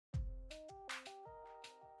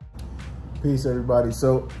Peace, everybody.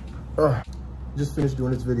 So, just finished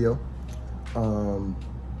doing this video.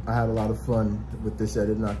 I had a lot of fun with this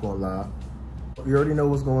edit, not gonna lie. You already know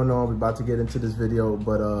what's going on. We're about to get into this video,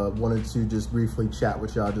 but wanted to just briefly chat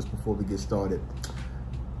with y'all just before we get started.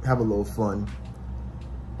 Have a little fun.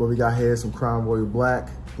 What we got here is some Crown Royal Black,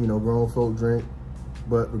 you know, grown folk drink.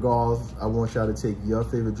 But regardless, I want y'all to take your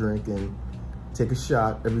favorite drink and take a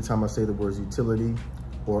shot every time I say the words utility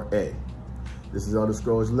or A. This is Elder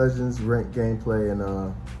Scrolls Legends ranked gameplay, and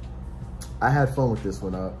I had fun with this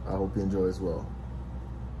one. I hope you enjoy as well.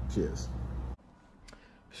 Cheers.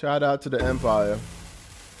 Shout out to the Empire.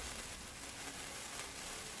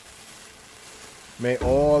 May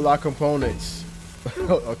all our components,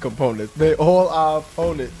 may all our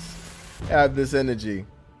opponents have this energy.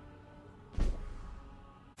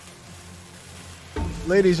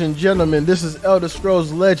 Ladies and gentlemen, this is Elder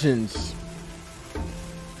Scrolls Legends.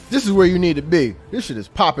 This is where you need to be. This shit is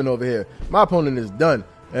popping over here. My opponent is done,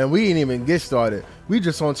 and we ain't even get started. We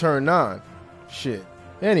just on turn 9. Shit.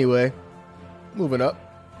 Anyway, moving up.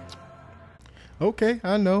 Okay,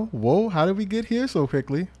 I know. Whoa, how did we get here so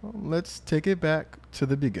quickly? Well, let's take it back to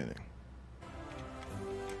the beginning.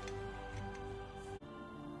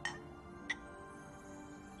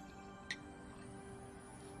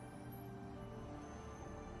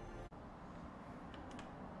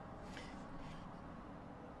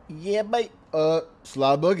 Yeah, mate.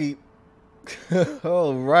 Sly Boogie.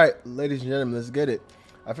 All right, ladies and gentlemen, let's get it.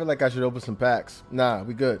 I feel like I should open some packs. Nah,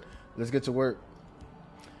 we good. Let's get to work.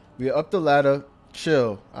 We are up the ladder.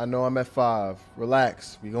 Chill. I know I'm at 5.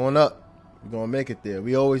 Relax. We going up. We're going to make it there.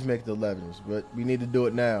 We always make the 11s, but we need to do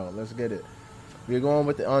it now. Let's get it. We're going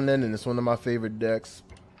with the unending. It's one of my favorite decks.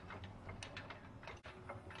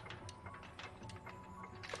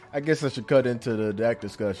 I guess I should cut into the deck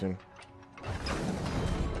discussion.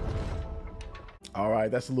 All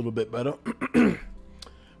right, that's a little bit better.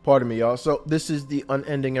 Pardon me, y'all. So this is the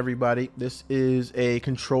unending, everybody. This is a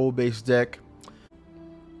control-based deck.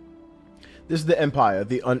 This is the Empire,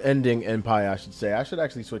 the unending Empire, I should say. I should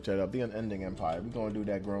actually switch that up. The unending Empire. We're going to do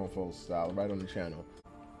that grown folks style right on the channel.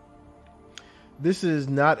 This is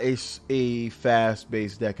not a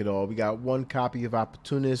fast-based deck at all. We got 1 copy of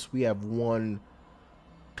Opportunist. We have 1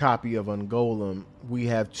 copy of Ungolem. We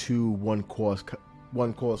have 2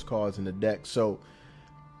 one-cost cards in the deck. So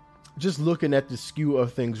just looking at the skew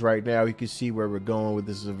of things right now, you can see where we're going with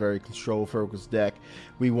this. Is a very control focused deck.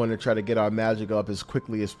 We want to try to get our magic up as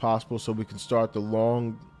quickly as possible so we can start the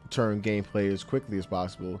long-term gameplay as quickly as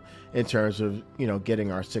possible in terms of, you know,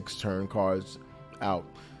 getting our 6-turn cards out.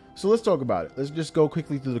 So let's talk about it. Let's just go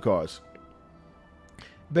quickly through the cards.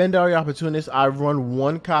 Bandari Opportunist, I run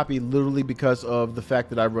 1 copy literally because of the fact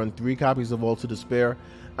that I run 3 copies of All to Despair.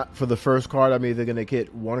 For the first card, I'm either going to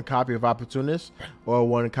get 1 copy of Opportunist or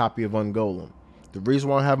 1 copy of Ungolem. The reason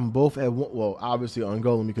why I have them both at 1, well, obviously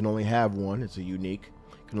Ungolem you can only have 1. It's a unique.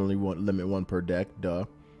 You can only limit 1 per deck, duh.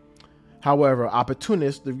 However,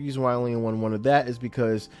 Opportunist, the reason why I only want 1 of that is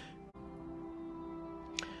because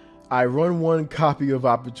I run 1 copy of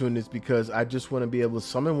Opportunist because I just want to be able to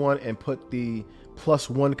summon 1 and put the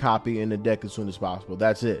 +1 copy in the deck as soon as possible.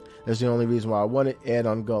 That's it. That's the only reason why I want it. Add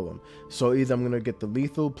Ungolem. So either I'm going to get the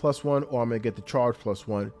lethal +1 or I'm going to get the charge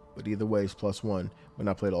 +1. But either way, it's +1 when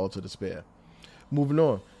I play the All to Despair. Moving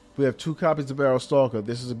on. We have 2 copies of Barrel Stalker.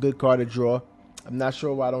 This is a good card to draw. I'm not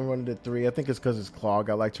sure why I don't run it at 3. I think it's because it's clog.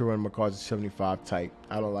 I like to run my cards at 75 tight.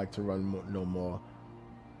 I don't like to run no more.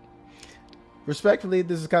 Respectfully,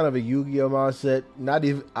 this is kind of a Yu-Gi-Oh mindset. Not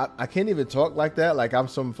even I can't even talk like that. Like I'm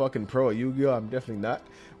some fucking pro at Yu-Gi-Oh. I'm definitely not.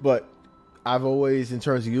 But I've always, in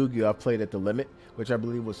terms of Yu-Gi-Oh, I've played at the limit, which I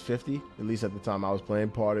believe was 50. At least at the time I was playing.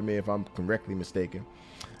 Pardon me if I'm correctly mistaken.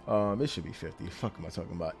 It should be 50. Fuck am I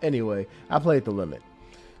talking about? Anyway, I play at the limit.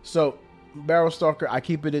 So Barrel Stalker, I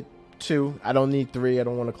keep it at 2. I don't need 3. I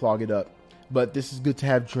don't want to clog it up. But this is good to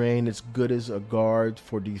have drain. It's good as a guard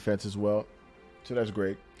for defense as well. So that's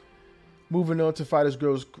great. Moving on to Fighters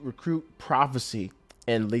Girls Recruit, Prophecy,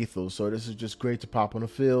 and Lethal. So this is just great to pop on the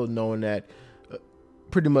field, knowing that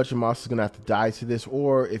pretty much a monster's going to have to die to this.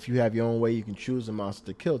 Or if you have your own way, you can choose a monster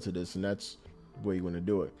to kill to this, and that's the way you want to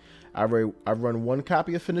do it. I run 1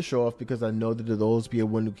 copy of Finish Off because I know that there'll always be a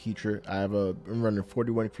window creature. I'm running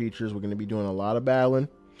 41 creatures. We're going to be doing a lot of battling.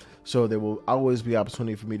 So there will always be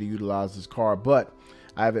opportunity for me to utilize this card. But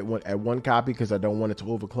I have it at 1 copy because I don't want it to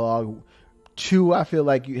overclog. 2, I feel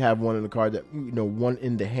like you have 1 in the card that, you know, 1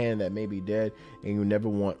 in the hand that may be dead, and you never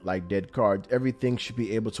want like dead cards. Everything should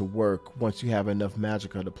be able to work once you have enough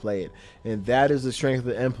Magicka to play it, and that is the strength of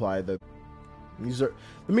the Empire. Let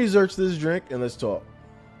me search this drink and let's talk.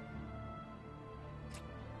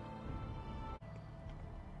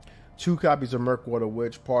 2 copies of Murkwater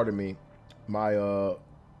Witch. Pardon me. My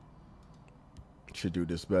should do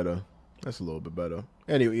this better. That's a little bit better.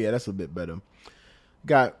 Anyway, yeah, that's a bit better.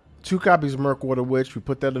 Got 2 copies of Murkwater Witch. We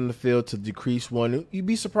put that in the field to decrease 1. You'd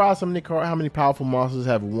be surprised how many powerful monsters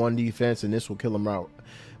have 1 defense, and this will kill them out.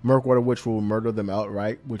 Murkwater Witch will murder them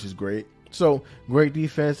outright, which is great. So, great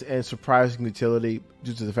defense and surprising utility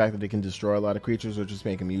due to the fact that they can destroy a lot of creatures or just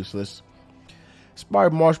make them useless.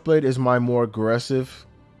 Inspired Marshblade is my more aggressive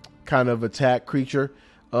kind of attack creature.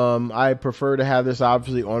 I prefer to have this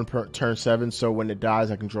obviously on turn 7, so when it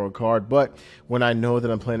dies I can draw a card. But when I know that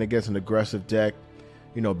I'm playing against an aggressive deck,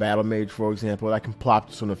 you know, Battle Mage for example, I can plop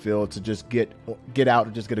this on the field to just get out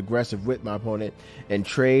and just get aggressive with my opponent and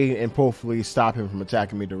trade and hopefully stop him from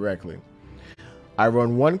attacking me directly. I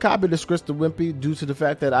run 1 copy of Scrist the Wimpy due to the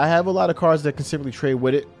fact that I have a lot of cards that can simply trade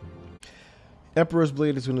with it. Emperor's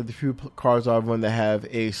Blade is one of the few cards I've run that have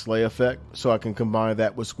a Slay effect, so I can combine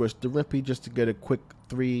that with Squish the Wimpy just to get a quick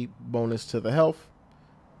 3 bonus to the health.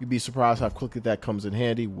 You'd be surprised how quickly that comes in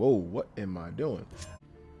handy. Whoa, what am I doing?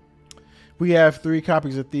 We have 3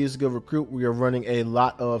 copies of Thieves Guild Recruit. We are running a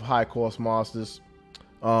lot of high cost monsters.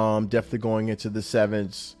 Definitely going into the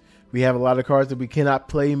 7s. We have a lot of cards that we cannot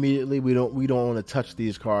play immediately. We don't want to touch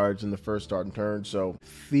these cards in the first starting turn. So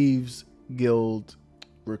Thieves Guild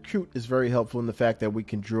Recruit is very helpful in the fact that we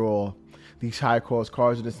can draw these high cost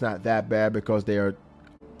cards, and it's not that bad because they are.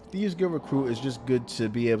 Thieves Guild Recruit is just good to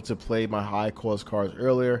be able to play my high cost cards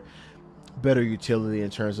earlier. Better utility in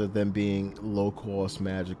terms of them being low cost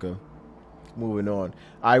Magicka. Moving on,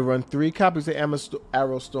 I run 3 copies of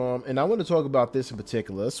Arrow Storm, and I want to talk about this in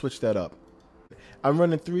particular. Let's switch that up. I'm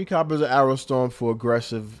running 3 copies of Arrow Storm for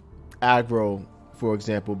aggressive aggro, for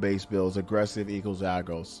example, base builds. Aggressive equals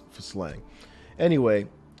aggro for slang. Anyway,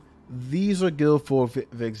 these are guild for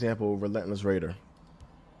example, Relentless Raider.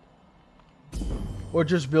 Or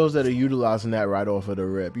just builds that are utilizing that right off of the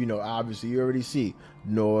rip. You know, obviously you already see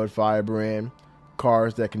Nord, Firebrand,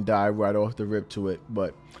 cards that can dive right off the rip to it.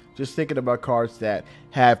 But just thinking about cards that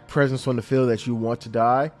have presence on the field that you want to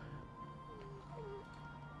die.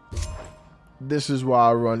 This is why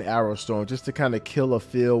I run Arrow Storm, just to kind of kill a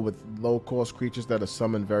field with low cost creatures that are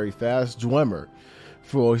summoned very fast. Dwemer,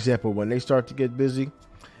 for example, when they start to get busy.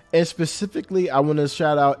 And specifically, I want to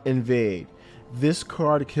shout out Invade. This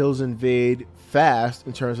card kills Invade fast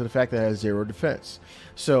in terms of the fact that it has 0 defense.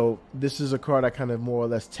 So this is a card I kind of more or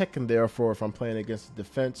less tech in there for if I'm playing against the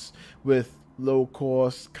defense with low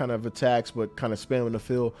cost kind of attacks, but kind of spamming the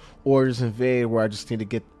field, or just Invade where I just need to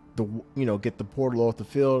get the portal off the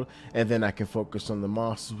field, and then I can focus on the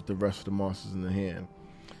monsters with the rest of the monsters in the hand.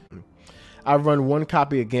 I run 1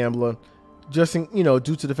 copy of Gambler, just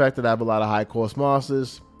due to the fact that I have a lot of high cost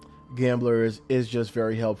monsters. Gambler is just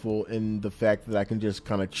very helpful in the fact that I can just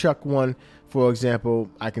kind of chuck one. For example,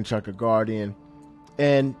 I can chuck a Guardian,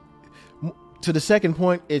 and to the second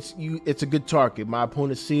point, it's a good target. My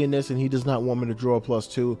opponent's seeing this and he does not want me to draw a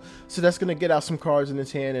 +2, so that's going to get out some cards in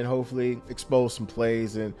his hand and hopefully expose some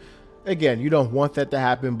plays. And again, you don't want that to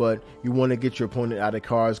happen, but you want to get your opponent out of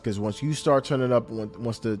cards, because once you start turning up,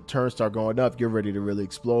 once the turns start going up, you're ready to really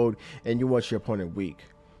explode, and you want your opponent weak.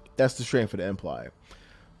 That's the strength for the Empire.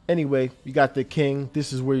 Anyway, you got the King.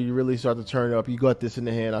 This is where you really start to turn up. You got this in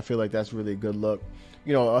the hand. I feel like that's really a good look.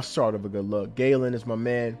 A start of a good look. Galen is my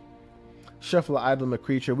man. Shuffle an item, a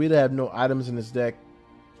creature. We have no items in this deck.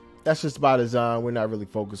 That's just by design. We're not really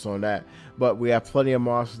focused on that. But we have plenty of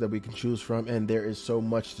monsters that we can choose from, and there is so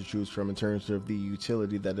much to choose from in terms of the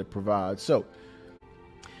utility that it provides. So,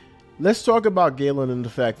 let's talk about Galen and the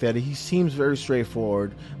fact that he seems very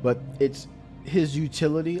straightforward, but it's his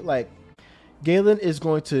utility. Like, Galen is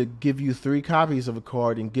going to give you 3 copies of a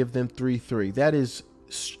card and give them 3/3. That is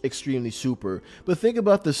extremely super. But think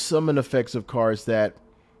about the summon effects of cards that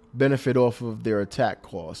benefit off of their attack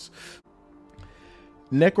costs.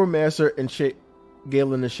 Necromancer and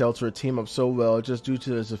Galen the Shelterer team up so well just due to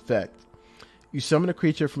this effect. You summon a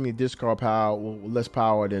creature from your discard pile with less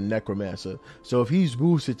power than Necromancer. So if he's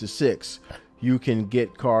boosted to 6, you can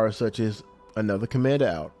get cards such as another commander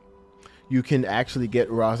out. You can actually get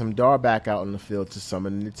Razumdar back out on the field to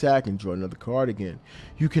summon an attack and draw another card again.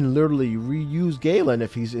 You can literally reuse Galen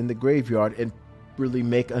if he's in the graveyard and really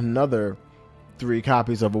make another 3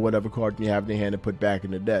 copies of whatever card you have in your hand and put back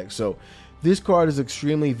in the deck. So this card is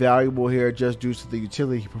extremely valuable here just due to the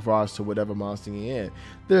utility he provides to whatever monster in your hand.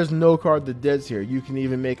 There's no card that dead's here. You can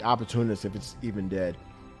even make Opportunist if it's even dead,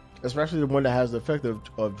 especially the one that has the effect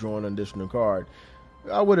of drawing an additional card.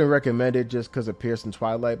 I wouldn't recommend it just because of Piercing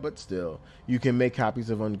Twilight, but still, you can make copies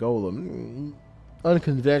of Ungolem.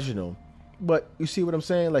 Unconventional, but you see what I'm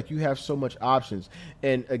saying? Like, you have so much options.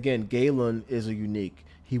 And again, Galen is a unique.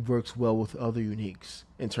 he works well with other uniques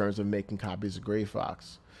in terms of making copies of Gray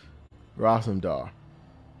Fox, Rossumdar,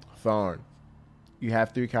 Tharn. You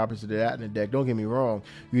have 3 copies of that in the deck. Don't get me wrong,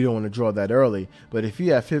 you don't want to draw that early. But if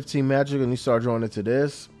you have 15 magic and you start drawing into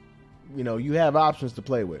this, you know, you have options to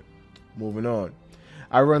play with. Moving on.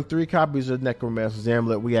 I run 3 copies of Necromancer's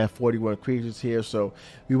Amulet. We have 41 creatures here, so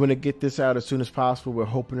we want to get this out as soon as possible. We're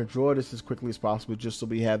hoping to draw this as quickly as possible just so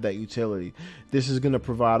we have that utility. This is going to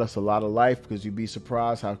provide us a lot of life because you'd be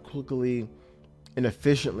surprised how quickly and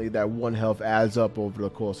efficiently that 1 health adds up over the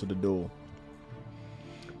course of the duel.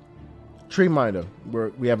 Tree Minder, where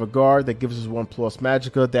we have a guard that gives us 1+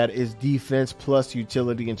 magicka. That is defense plus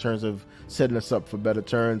utility in terms of setting us up for better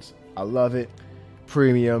turns. I love it.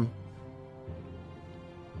 Premium.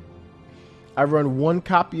 I run 1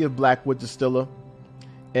 copy of Blackwood Distiller,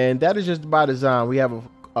 and that is just by design. We have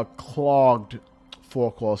a clogged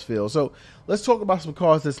 4-cost field. So let's talk about some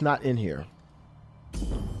cards that's not in here.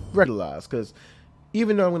 Regularize, because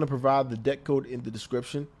even though I'm going to provide the deck code in the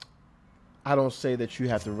description, I don't say that you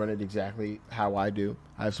have to run it exactly how I do.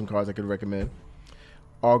 I have some cards I could recommend.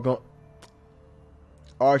 Archie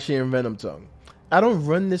and Venom Tongue. I don't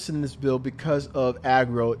run this in this build because of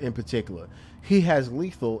aggro in particular. He has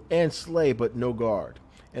lethal and slay, but no guard.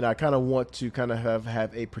 And I kind of want to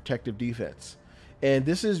have a protective defense. And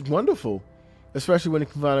this is wonderful, especially when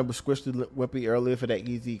it combined with Squish the Wimpy earlier for that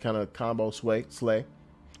easy kind of combo slay.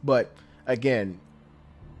 But again,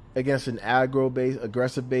 against an aggro-based,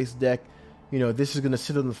 aggressive-based deck, you know, this is going to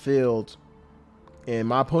sit on the field, and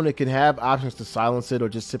my opponent can have options to silence it or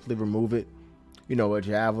just simply remove it, you know, a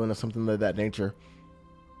javelin or something of that nature,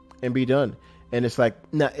 and be done. And it's like,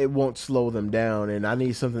 nah, it won't slow them down, and I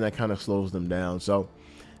need something that kind of slows them down. So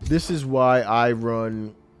this is why I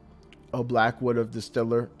run a Blackwood of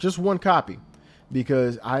Distiller, just 1 copy,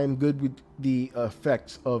 because I am good with the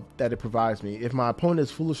effects of that it provides me. If my opponent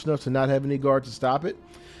is foolish enough to not have any guard to stop it,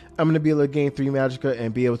 I'm going to be able to gain 3 magicka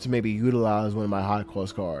and be able to maybe utilize one of my high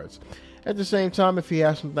cost cards. At the same time, if he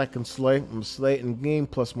has something that can slay, I'm going to slay it and gain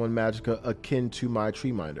 +1 magicka akin to my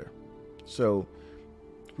Tree Minder. So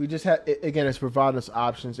we just have, again, it's providing us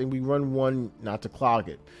options, and we run 1 not to clog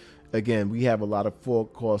it. Again, we have a lot of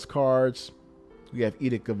 4-cost cards. We have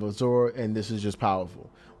Edict of Azor, and this is just powerful.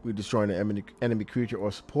 We're destroying an enemy creature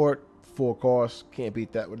or support. 4 costs, can't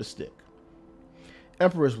beat that with a stick.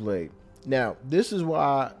 Emperor's Blade. Now, this is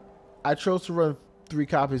why I chose to run 3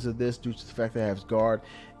 copies of this due to the fact that it has guard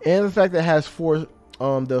and the fact that it has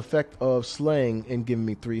the effect of slaying and giving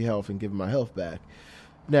me 3 health and giving my health back.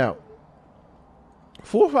 Now,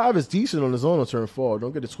 4/5 is decent on its own on turn 4.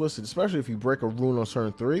 Don't get it twisted, especially if you break a rune on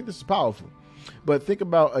turn 3. This is powerful. But think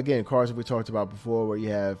about, again, cards that we talked about before where you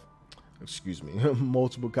have,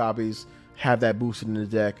 multiple copies, have that boosted in the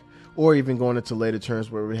deck, or even going into later turns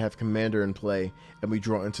where we have Commander in play and we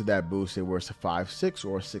draw into that boost where it's a 5/6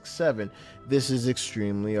 or a 6/7. This is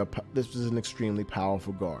an extremely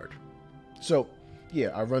powerful guard. So yeah,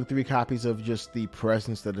 I run 3 copies of just the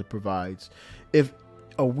presence that it provides. If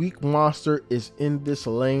a weak monster is in this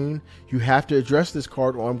lane, you have to address this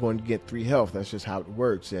card or I'm going to get 3 health. That's just how it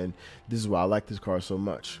works, and this is why I like this card so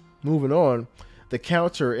much. Moving on, the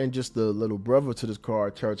counter and just the little brother to this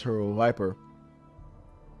card, Territorial Viper.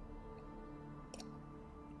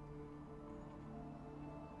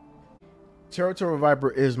 Territorial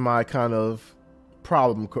Viper is my kind of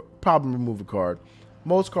problem remover card.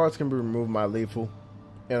 Most cards can be removed by lethal,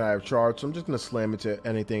 and I have charge, so I'm just going to slam into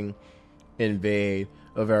anything, invade,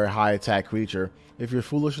 a very high attack creature. If you're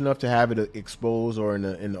foolish enough to have it exposed or in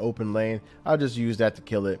the open lane, I'll just use that to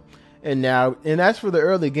kill it. And that's for the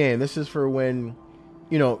early game. This is for when,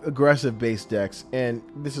 you know, aggressive base decks, and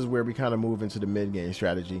this is where we kind of move into the mid game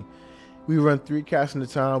strategy. We run 3 casts in the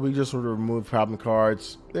time. We just sort of remove problem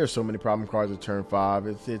cards. There's so many problem cards at turn 5.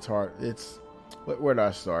 It's hard. Where do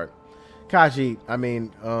I start? Kaji, I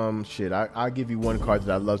mean, shit. I'll give you 1 card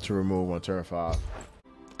that I'd love to remove on turn 5.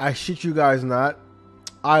 I shit you guys not.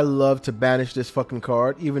 I love to banish this fucking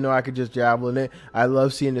card, even though I could just javelin it. I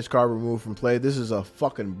love seeing this card removed from play. This is a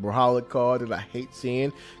fucking brawler card that I hate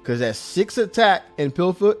seeing, because at 6 attack and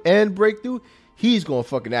Pilfer and Breakthrough, he's gonna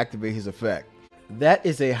fucking activate his effect. That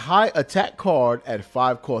is a high attack card at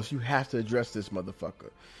 5 costs. You have to address this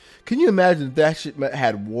motherfucker. Can you imagine if that shit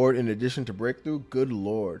had ward in addition to Breakthrough? Good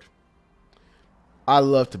lord. I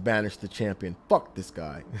love to banish the champion. Fuck this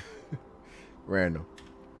guy. Random.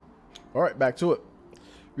 Alright, back to it.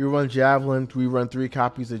 We run Javelin. We run 3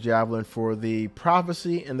 copies of Javelin for the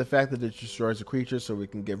Prophecy and the fact that it destroys a creature, so we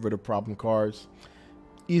can get rid of problem cards.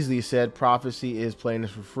 Easily said, Prophecy is playing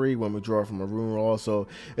this for free when we draw from a rune roll. So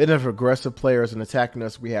if aggressive players and attacking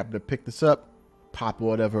us, we happen to pick this up, pop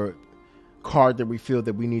whatever card that we feel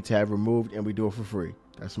that we need to have removed, and we do it for free.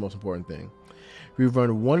 That's the most important thing. We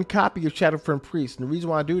run 1 copy of Shadowfriend Priest, and the reason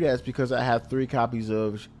why I do that is because I have 3 copies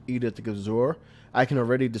of Edict of Azor. I can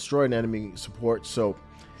already destroy an enemy support, so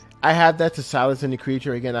I have that to silence any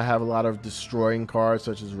creature. Again, I have a lot of destroying cards,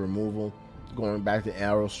 such as removal, going back to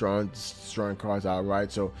arrow destroying cards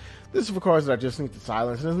outright. So this is for cards that I just need to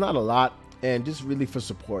silence, and it's not a lot, and just really for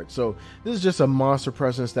support. So this is just a monster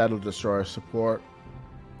presence that'll destroy support.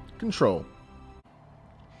 Control.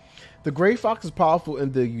 The Gray Fox is powerful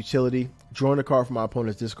in the utility. Drawing a card from my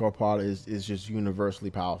opponent's discard pile is just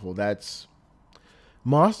universally powerful. That's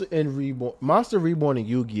Monster Reborn in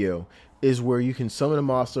Yu-Gi-Oh! Is where you can summon a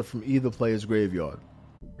monster from either player's graveyard.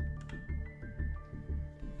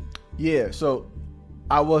 Yeah, so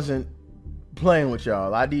I wasn't playing with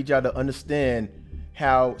y'all. I need y'all to understand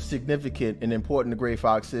how significant and important the Gray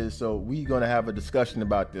Fox is. So we're going to have a discussion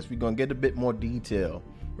about this. We're going to get a bit more detail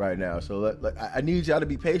right now. So I need y'all to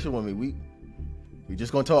be patient with me. We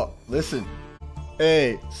just going to talk. Listen.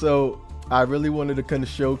 Hey, so I really wanted to kind of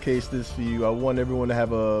showcase this for you. I want everyone to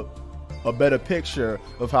have a better picture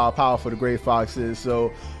of how powerful the Gray Fox is.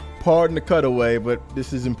 So pardon the cutaway, but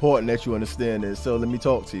this is important that you understand this. So let me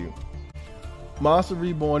talk to you. Monster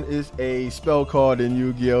Reborn is a spell card in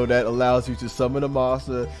Yu-Gi-Oh! That allows you to summon a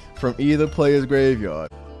monster from either player's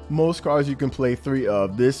graveyard. Most cards you can play 3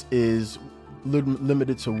 of. This is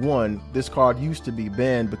limited to 1. This card used to be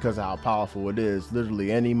banned because of how powerful it is.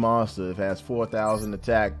 Literally any monster, if it has 4,000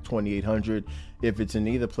 attack, 2,800, if it's in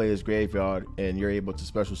either player's graveyard and you're able to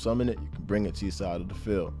special summon it, you can bring it to your side of the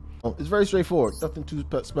field. It's very straightforward, nothing too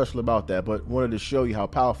special about that, but wanted to show you how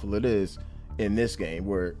powerful it is in this game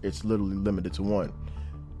where it's literally limited to 1.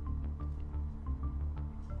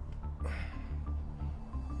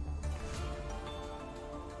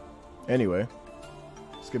 Anyway,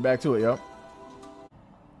 let's get back to it, y'all.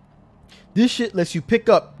 This shit lets you pick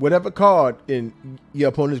up whatever card in your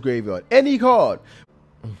opponent's graveyard. Any card.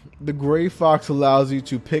 The Gray Fox allows you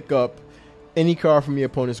to pick up any card from your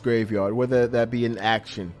opponent's graveyard, whether that be an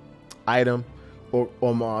action, item, or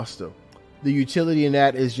monster. The utility in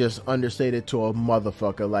that is just understated to a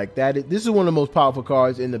motherfucker. Like that. This is one of the most powerful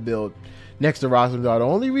cards in the build next to Rosendar. The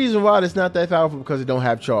only reason why it's not that powerful is because it don't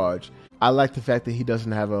have charge. I like the fact that he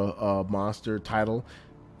doesn't have a monster title,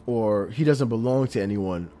 or he doesn't belong to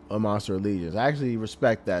anyone, a monster allegiance. I actually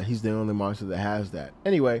respect that. He's the only monster that has that.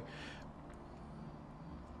 Anyway,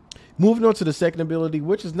 moving on to the second ability,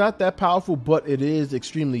 which is not that powerful, but it is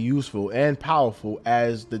extremely useful and powerful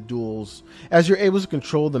as the duels, as you're able to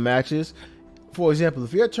control the matches. For example,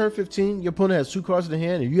 if you're at turn 15, your opponent has 2 cards in the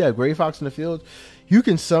hand, and you have Gray Fox in the field, you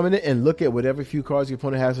can summon it and look at whatever few cards your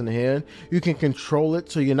opponent has in the hand. You can control it,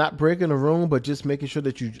 so you're not breaking the room, but just making sure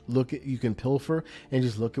that you can pilfer and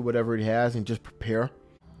just look at whatever it has and just prepare.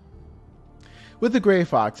 With the Gray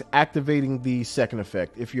Fox, activating the second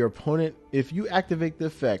effect. If you activate the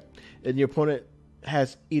effect and your opponent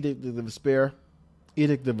has Edict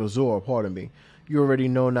of Azor, pardon me, you already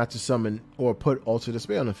know not to summon or put Alter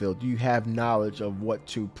Despair on the field. You have knowledge of what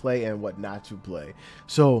to play and what not to play.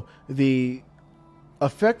 So the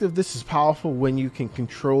effect of this is powerful when you can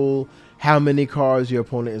control how many cards your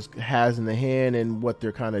opponent has in the hand and what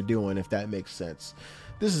they're kind of doing, if that makes sense.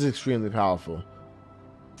 This is extremely powerful.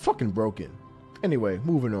 Fucking broken. Anyway,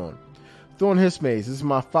 moving on. Thorn Hiss Maze. This is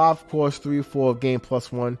my 5-cost 3/4 game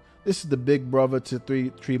 +1. This is the big brother to 3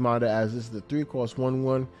 Tremonder, as this is the 3-cost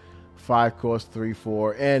 1/1, 5-cost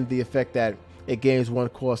 3/4, and the effect that it gains 1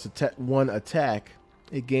 attack.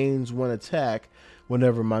 It gains 1 attack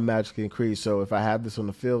whenever my magic increase. So if I have this on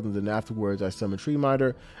the field and then afterwards I summon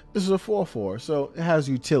Tremonder, this is a 4/4. So it has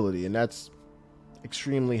utility, and that's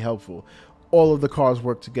extremely helpful. All of the cards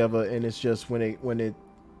work together, and it's just when it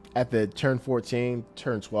at the turn 14,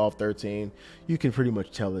 turn 12, 13, you can pretty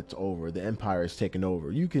much tell it's over. The Empire is taken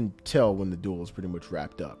over. You can tell when the duel is pretty much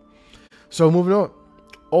wrapped up. So moving on.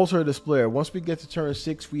 Alter Displayer. Once we get to turn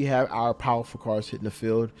 6, we have our powerful cards hitting the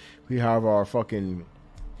field. We have our fucking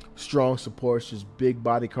strong supports, just big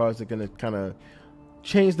body cards that are going to kind of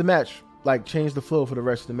change the match, like change the flow for the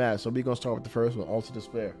rest of the match. So we're going to start with the first one, Alter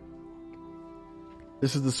Despair.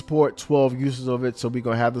 This is the support, 12 uses of it, so we're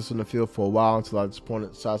going to have this in the field for a while until our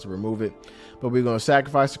opponent decides to remove it. But we're going to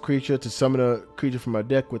sacrifice a creature to summon a creature from our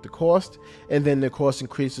deck with the cost, and then the cost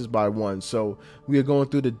increases by 1. So we are going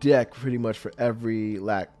through the deck pretty much for every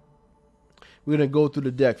We're going to go through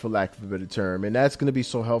the deck, for lack of a better term, and that's going to be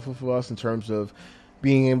so helpful for us in terms of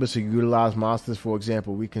being able to utilize monsters. For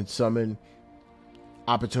example, we can summon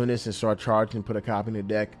Opportunist and start charging and put a copy in the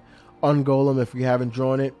deck. Ungolem, if we haven't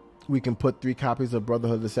drawn it, we can put 3 copies of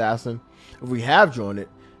Brotherhood Assassin. If we have drawn it,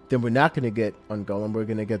 then we're not going to get Ungolem. We're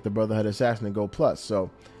going to get the Brotherhood Assassin and go plus.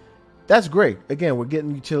 So that's great. Again, we're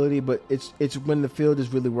getting utility, but it's when the field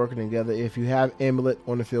is really working together. If you have Amulet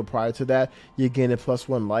on the field prior to that, you're getting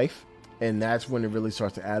 +1 life, and that's when it really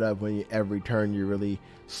starts to add up. When every turn you're really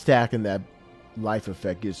stacking that life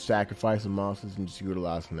effect. You're sacrificing monsters and just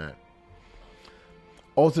utilizing that.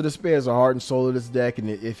 Also, Despair is the heart and soul of this deck, and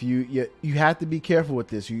if you have to be careful with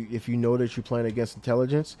this. If you know that you're playing against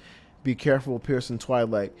intelligence, be careful with Piercing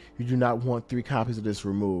Twilight. You do not want 3 copies of this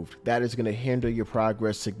removed. That is going to hinder your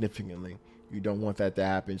progress significantly. You don't want that to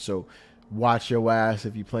happen. So watch your ass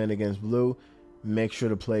if you're playing against blue. Make sure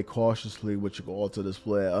to play cautiously with your altar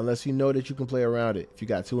display, unless you know that you can play around it. If you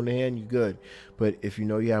got 2 in the hand, you're good. But if you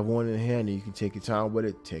know you have 1 in the hand and you can take your time with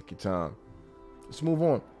it, take your time. Let's move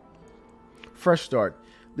on. Fresh Start.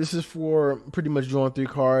 This is for pretty much drawing 3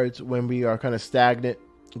 cards when we are kind of stagnant,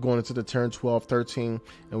 going into the turn 12, 13,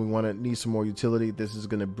 and we want to need some more utility. This is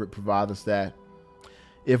going to provide us that.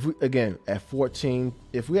 If we, again, at 14,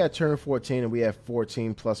 if we had turn 14 and we have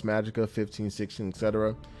 14 plus Magicka, 15, 16,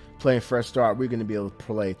 etc., playing Fresh Start, we're going to be able to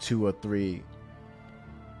play 2 or 3.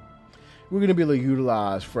 We're going to be able to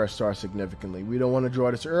utilize Fresh Start significantly. We don't want to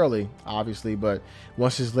draw this early, obviously, but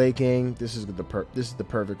once it's late game, this is the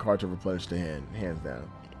perfect card to replenish the hand, hands down.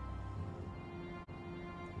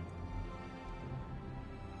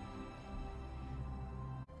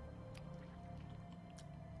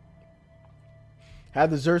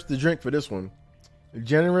 Have the Zerst to drink for this one.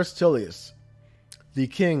 Generous Tullius, the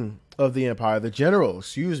king of the empire, the general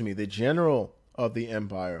of the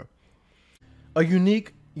empire. A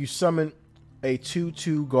unique, you summon a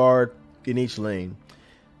 2/2 guard in each lane.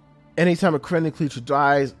 Anytime a friendly creature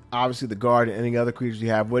dies, obviously the guard and any other creatures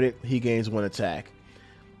you have with it, he gains 1 attack.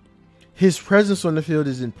 His presence on the field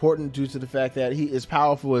is important due to the fact that he is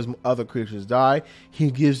powerful as other creatures die.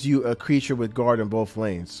 He gives you a creature with guard in both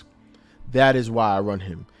lanes. That is why I run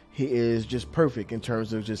him. He is just perfect in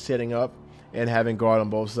terms of just setting up and having guard on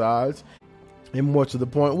both sides. And more to the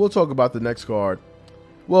point, we'll talk about the next card.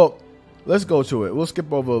 Well, let's go to it. We'll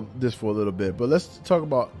skip over this for a little bit, but let's talk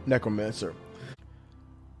about Necromancer.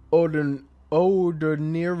 Ordinarian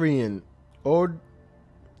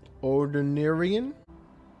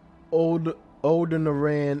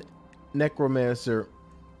Necromancer.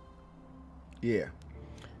 Yeah.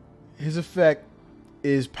 His effect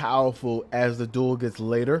is powerful as the duel gets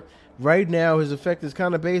later. Right now, his effect is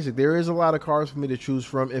kind of basic. There is a lot of cards for me to choose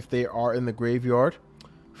from if they are in the graveyard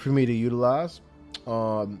for me to utilize.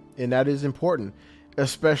 And that is important,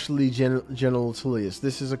 especially General Tullius.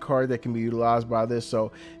 This is a card that can be utilized by this.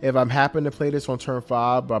 So if I'm happen to play this on turn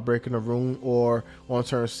 5 by breaking a rune or on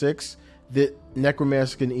turn 6, the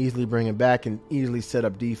Necromancer can easily bring it back and easily set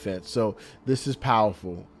up defense. So this is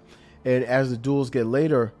powerful. And as the duels get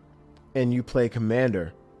later and you play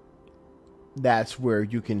Commander, that's where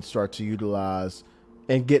you can start to utilize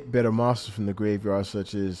and get better monsters from the graveyard,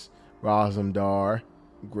 such as Razumdar,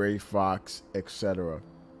 Grey Fox, etc.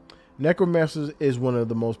 Necromancer is one of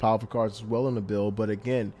the most powerful cards as well in the build, but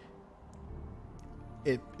again,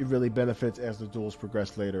 it really benefits as the duels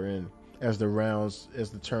progress later in, as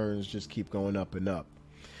the turns just keep going up and up.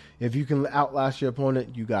 If you can outlast your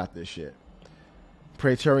opponent, you got this shit.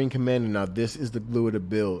 Praetorian Commander, now this is the glue of the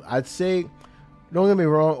build. I'd say, don't get me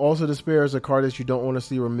wrong, also Despair is a card that you don't want to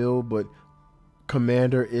see removed, but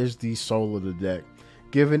Commander is the soul of the deck.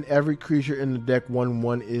 Giving every creature in the deck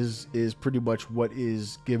 1/1 is pretty much what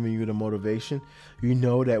is giving you the motivation. You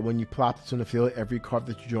know that when you plop this on the field, every card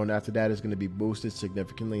that you draw after that is going to be boosted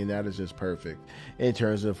significantly, and that is just perfect. In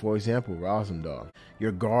terms of, for example, Razumdar,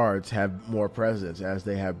 your guards have more presence as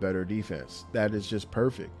they have better defense. That is just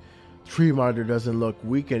perfect. Treeminder doesn't look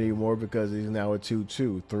weak anymore because he's now a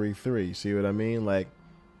 2/2, 3/3. See what I mean? Like,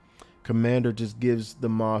 Commander just gives the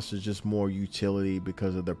monsters just more utility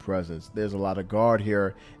because of their presence. There's a lot of guard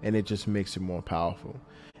here, and it just makes it more powerful.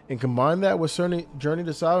 And combine that with Journey to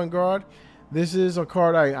Sovngarde, this is a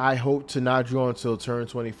card I hope to not draw until turn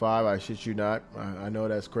 25. I shit you not. I know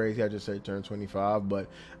that's crazy. I just said turn 25, but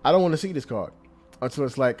I don't want to see this card until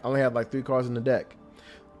it's like I only have like 3 cards in the deck.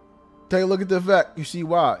 Take a look at the effect. You see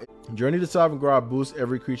why. Journey to Sovngarde boosts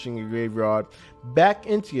every creature in your graveyard back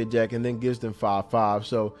into your deck and then gives them 5/5.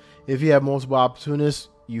 So if you have multiple opportunists,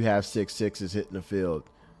 you have 6/6s hitting the field.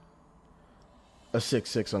 A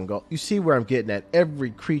 6/6 on goal. You see where I'm getting at.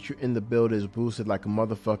 Every creature in the build is boosted like a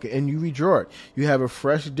motherfucker, and you redraw it. You have a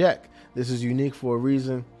fresh deck. This is unique for a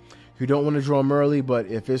reason. You don't want to draw them early, but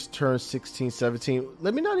if it's turn 16, 17,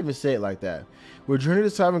 let me not even say it like that. With Journey to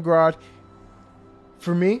Sovngarde,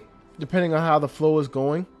 for me, depending on how the flow is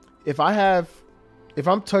going, if I have if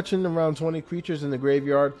I'm touching around 20 creatures in the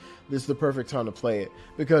graveyard, this is the perfect time to play it.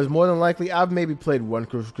 Because more than likely, I've maybe played one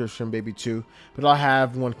conscription, maybe two, but I'll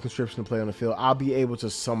have one conscription to play on the field. I'll be able to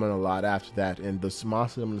summon a lot after that, and the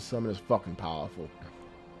monster I'm going to summon is fucking powerful.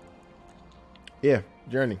 Yeah,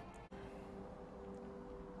 Journey.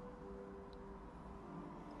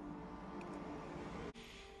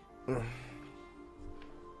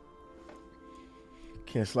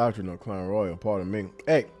 Can't slouch with no Clown Royal, pardon me.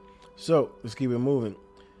 Hey, so let's keep it moving.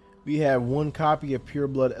 We have one copy of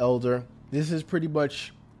Pureblood Elder. This is pretty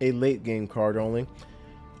much a late game card only.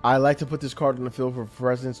 I like to put this card on the field for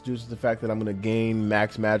presence due to the fact that I'm going to gain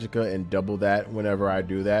Max Magicka and double that whenever I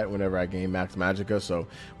do that, whenever I gain Max Magicka. So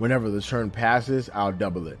whenever the turn passes, I'll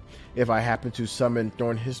double it. If I happen to summon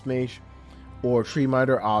Thorn Histmage or Tree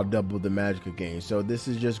Miter, I'll double the Magicka gain. So this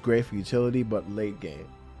is just great for utility, but late game.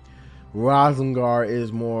 Roslingar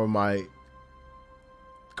is more my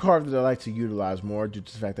card that I like to utilize more due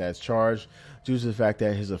to the fact that it's charged, due to the fact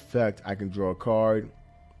that his effect, I can draw a card.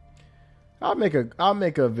 I'll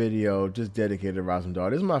make a video just dedicated to Roslingar.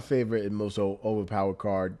 This is my favorite and most overpowered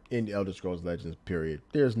card in the Elder Scrolls Legends, period.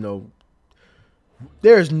 There's no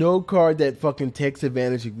card that fucking takes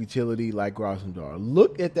advantage of utility like Roslingar.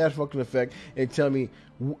 Look at that fucking effect and tell me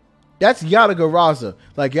that's Yata-Garaza.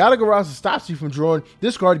 Like, Yata-Garaza stops you from drawing.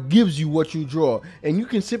 This card gives you what you draw. And you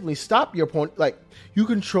can simply stop your opponent. Like, you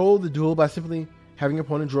control the duel by simply having your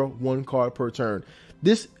opponent draw one card per turn.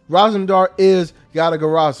 This Roslingar is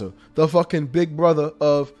Yata-Garaza, the fucking big brother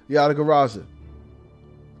of Yata-Garaza.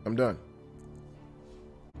 I'm done.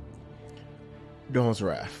 Dawn's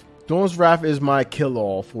Wrath. Dawn's Wrath is my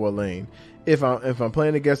kill-all for a lane. If I'm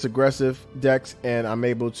playing against aggressive decks and I'm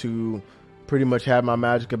able to pretty much have my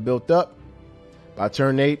Magicka built up, by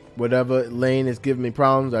turn 8, whatever lane is giving me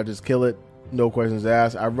problems, I just kill it. No questions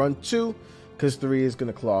asked. I run 2 because 3 is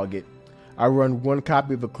going to clog it. I run 1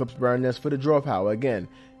 copy of Eclipse Baroness for the draw power. Again,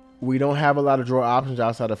 we don't have a lot of draw options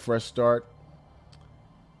outside of Fresh Start.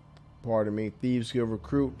 Pardon me. Thieves Guild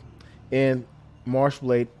Recruit. And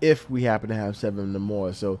Marshblade if we happen to have 7 or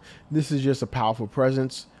more. So this is just a powerful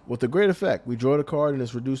presence with a great effect. We draw the card and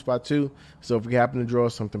it's reduced by 2. So if we happen to draw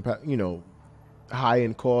something, you know, high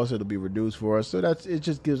in cost, it'll be reduced for us. So it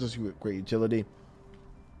just gives us great utility.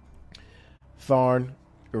 Tharn,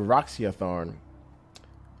 Eroxia Tharn.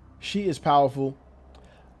 She is powerful.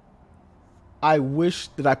 I wish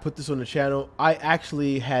that I put this on the channel. I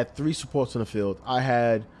actually had 3 supports on the field. I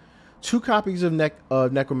had 2 copies of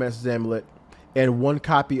Necromancer's Amulet and 1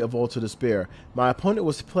 copy of Altar Despair. My opponent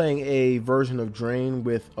was playing a version of Drain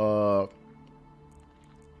with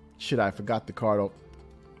shit, I forgot the card. Oh,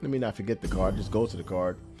 let me not forget the card. Just go to the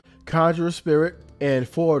card. Conjurer Spirit and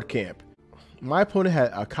Forward Camp. My opponent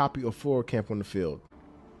had a copy of Forward Camp on the field.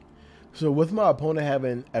 So with my opponent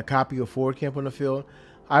having a copy of Forward Camp on the field,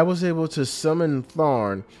 I was able to summon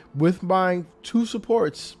Tharn with my 2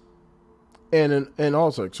 supports and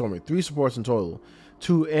also, excuse me, 3 supports in total,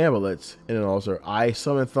 2 amulets and an altar. I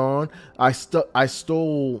summoned Tharn. I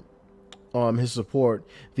stole his support,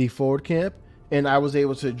 the Forward Camp, and I was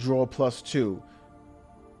able to draw +2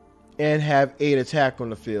 and have 8 attack on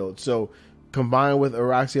the field. So combined with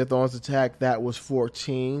Eroxia Tharn's attack, that was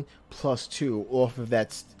 14 +2 off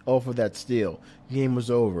of that steal. Game was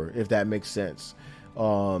over, if that makes sense.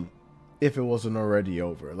 If it wasn't already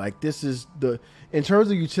over. Like, this is in terms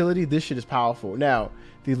of utility, this shit is powerful. Now,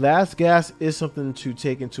 the last gas is something to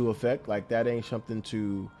take into effect. Like, that ain't something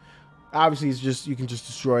to, obviously it's just, you can just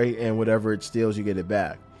destroy it and whatever it steals, you get it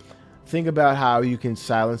back. Think about how you can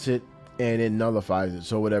silence it and it nullifies it.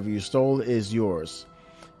 So whatever you stole is yours.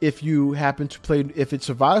 If you happen to play, if it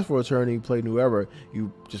survives for a turn and you play New Era,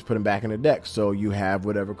 you just put them back in the deck. So you have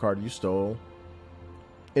whatever card you stole.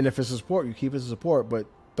 And if it's a support, you keep it as a support, but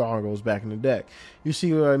Tharn goes back in the deck. You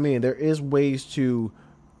see what I mean? There is ways to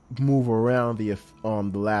move around the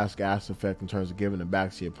last gas effect in terms of giving it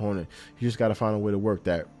back to your opponent. You just got to find a way to work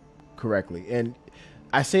that correctly. And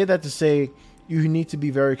I say that to say you need to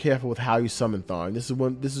be very careful with how you summon Tharn.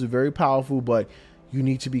 This is very powerful, but you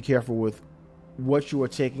need to be careful with what you are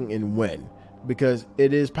taking and when, because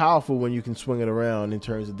it is powerful when you can swing it around in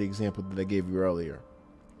terms of the example that I gave you earlier.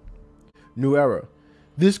 New Era.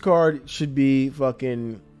 This card should be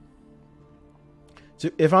fucking,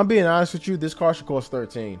 if I'm being honest with you, this card should cost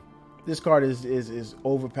 13. This card is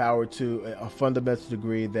overpowered to a fundamental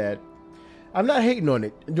degree that I'm not hating on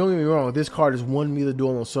it. Don't get me wrong. This card has won me the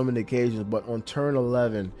duel on so many occasions, but on turn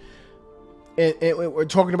 11, and we're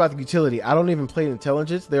talking about the utility. I don't even play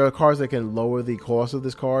intelligence. There are cards that can lower the cost of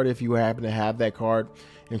this card if you happen to have that card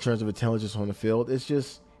in terms of intelligence on the field. It's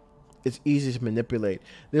just, it's easy to manipulate.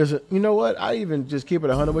 There's a, you know what? I even just keep it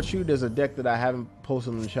 100 with you. There's a deck that I haven't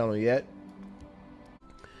posted on the channel yet.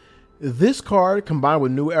 This card combined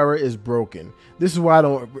with New Era is broken. This is why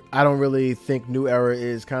I don't really think New Era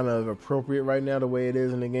is kind of appropriate right now the way it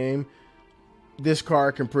is in the game. This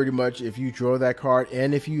card can pretty much, if you draw that card,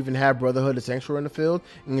 and if you even have Brotherhood of Sanctuary in the field,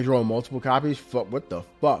 and you draw multiple copies, what the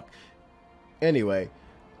fuck? Anyway,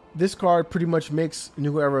 this card pretty much makes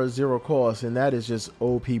New Era 0 cost, and that is just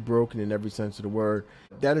OP broken in every sense of the word.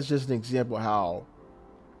 That is just an example of how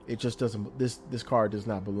it just doesn't, this card does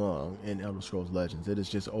not belong in Elder Scrolls Legends. It is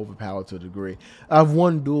just overpowered to a degree. I've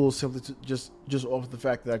won duels simply to just off the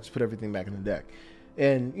fact that I just put everything back in the deck.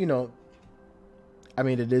 And, you know, I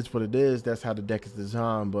mean, it is what it is. That's how the deck is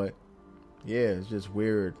designed, but yeah, it's just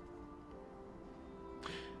weird.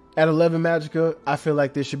 At 11 Magicka, I feel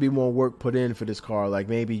like there should be more work put in for this card. Like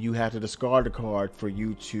maybe you have to discard the card for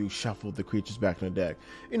you to shuffle the creatures back in the deck.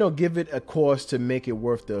 You know, give it a cost to make it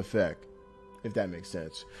worth the effect, if that makes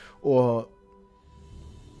sense. Or,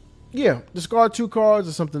 yeah, discard 2 cards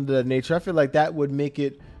or something of that nature. I feel like that would make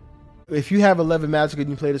it, if you have 11 Magicka and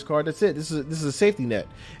you play this card, that's it. This is a safety net,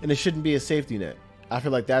 and it shouldn't be a safety net. I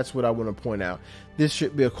feel like that's what I want to point out. This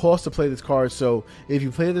should be a cost to play this card. So if you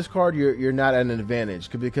play this card, you're not at an advantage,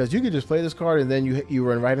 because you can just play this card and then you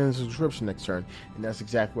run right into the subscription next turn, and that's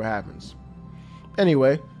exactly what happens.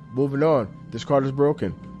 Anyway, moving on. This card is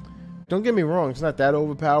broken. Don't get me wrong, it's not that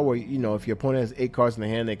overpowered. You know, if your opponent has 8 cards in the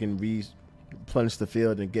hand, they can replenish the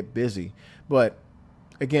field and get busy. But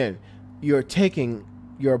again, you're taking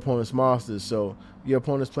your opponent's monsters. So your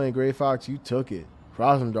opponent's playing Grey Fox, you took it.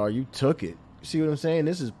 Rosendar, you took it. You see what I'm saying?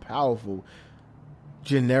 This is powerful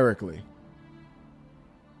generically.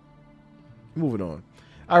 Moving on.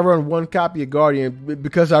 I run 1 copy of Guardian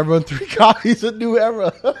because I run 3 copies of New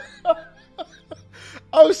Era.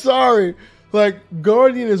 I'm sorry. Like,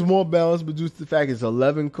 Guardian is more balanced, but due to the fact it's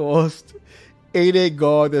 11 cost, 8/8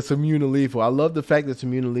 guard that's immune to lethal. I love the fact that it's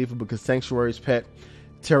immune to lethal because Sanctuary's pet,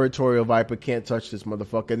 Territorial Viper, can't touch this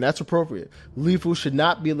motherfucker, and that's appropriate. Lethal should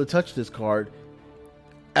not be able to touch this card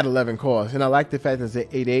at 11 cost, and I like the fact that it's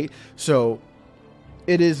at 8/8, so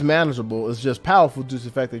it is manageable. It's just powerful due to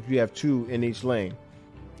the fact that you have 2 in each lane.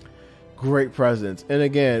 Great presence. And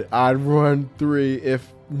again, I'd run 3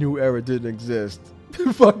 if New Era didn't exist.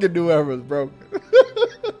 Fucking New Era is broken.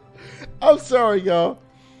 I'm sorry, y'all.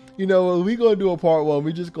 You know, we gonna do a part 1.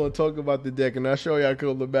 We just gonna talk about the deck, and I'll show y'all a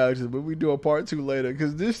couple of matches, but we do a part 2 later,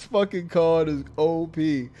 because this fucking card is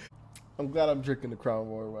OP. I'm glad I'm drinking the Crown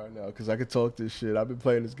Royal right now, because I can talk this shit. I've been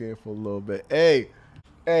playing this game for a little bit. Hey,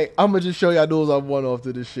 I'm going to just show y'all duels I've won off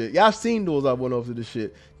to this shit. Y'all seen duels I've won off to this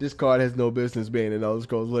shit. This card has no business being in Elder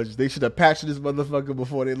Scrolls Legends. They should have patched this motherfucker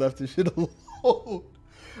before they left this shit alone.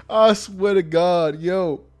 I swear to God,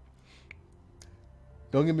 yo.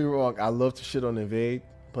 Don't get me wrong. I love to shit on Invade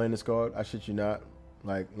playing this card. I shit you not.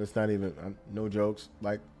 Like, let's not even, no jokes.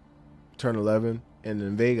 Like, turn 11. And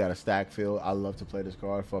Invade got a stack field. I love to play this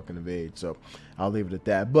card, fucking Invade. So I'll leave it at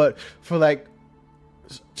that. But for like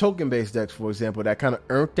token-based decks, for example, that kind of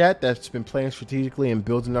earned that's been playing strategically and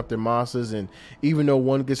building up their monsters, and even though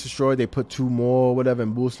 1 gets destroyed, they put 2 more or whatever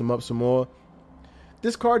and boost them up some more.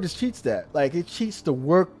 This card just cheats that. Like, it cheats the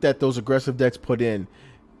work that those aggressive decks put in.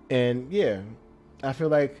 And yeah, I feel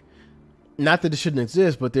like, not that it shouldn't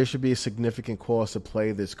exist, but there should be a significant cost to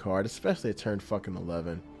play this card, especially at turn fucking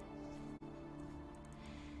 11.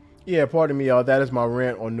 Yeah, pardon me, y'all. That is my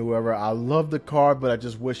rant on New Era. I love the card, but I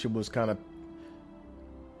just wish it was kind of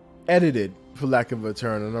edited, for lack of a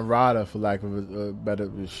term, and errata, for lack of a better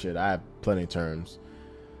shit. I have plenty of terms.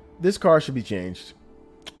 This card should be changed.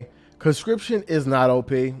 Conscription is not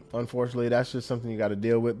OP, unfortunately. That's just something you got to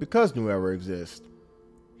deal with because New Era exists.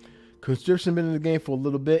 Conscription been in the game for a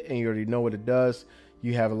little bit, and you already know what it does.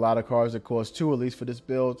 You have a lot of cards that cost 2, at least for this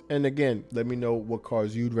build. And again, let me know what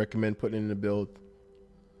cards you'd recommend putting in the build.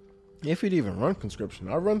 If you'd even run Conscription.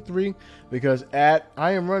 I run 3 because I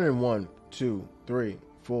am running 1, 2, 3,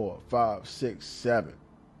 4, 5, 6, 7.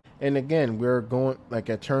 And again, we're going like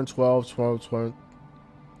at turn 12.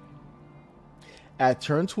 At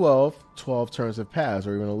turn 12 turns have passed,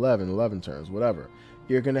 or even 11 turns, whatever.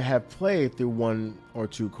 You're going to have played through 1 or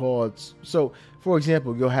 2 cards. So, for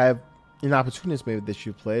example, you'll have an opportunist maybe that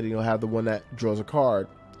you played, and you'll have the one that draws a card.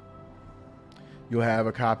 You'll have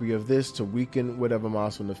a copy of this to weaken whatever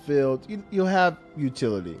monster in the field. You'll have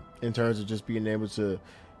utility in terms of just being able to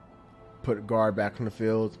put a guard back in the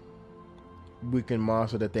field, weaken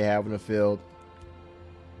monster that they have in the field.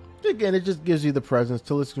 Again, it just gives you the presence.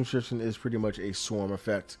 Tillis Conscription is pretty much a swarm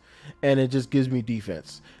effect, and it just gives me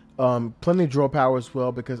defense. Plenty of draw power as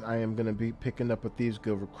well, because I am going to be picking up a Thieves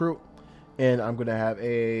Guild Recruit, And I'm going to have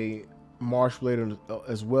a Marsh Blade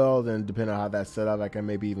as well. Then depending on how that's set up, I can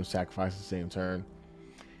maybe even sacrifice the same turn.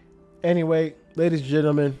 Anyway, ladies and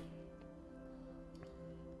gentlemen,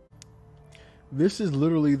 this is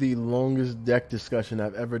literally the longest deck discussion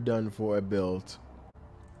I've ever done for a build.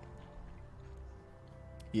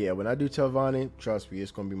 Yeah, when I do Telvanni, trust me, it's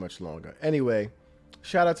going to be much longer. Anyway,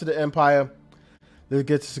 shout out to the Empire. Let's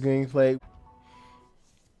get to the gameplay.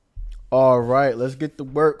 All right, let's get to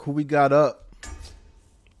work. Who we got up?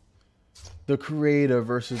 The Creator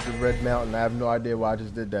versus the Red Mountain. I have no idea why I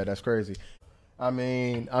just did that. That's crazy. I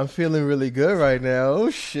mean, I'm feeling really good right now. Oh,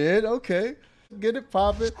 shit. Okay. Get it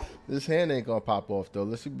popping. This hand ain't going to pop off, though.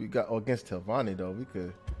 Let's see what we got against Telvanni, though. We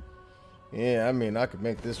could. Yeah, I mean, I could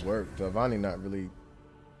make this work. Telvanni not really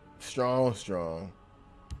strong.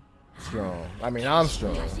 I mean, I'm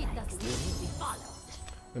strong.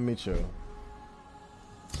 Let me chill.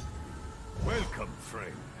 Welcome,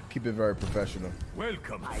 friend. Keep it very professional.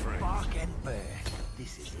 Welcome, friend. Bark and bird.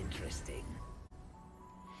 This is interesting.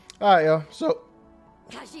 All right, y'all. So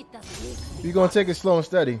we're gonna take it slow and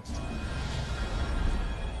steady.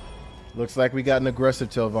 Looks like we got an aggressive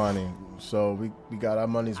Telvanni, so we got our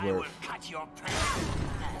money's worth.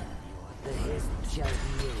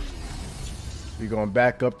 We're gonna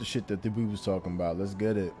back up the shit that we was talking about. Let's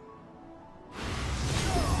get it.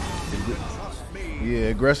 Yeah,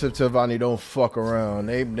 aggressive Telvanni don't fuck around.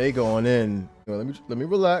 They going in. Let me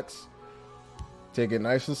relax. Take it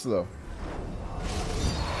nice and slow.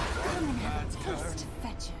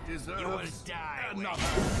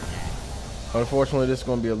 Unfortunately, this is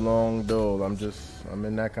gonna be a long duel. I'm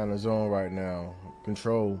in that kind of zone right now.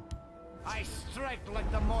 Control. I strike like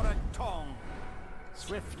the Moraton,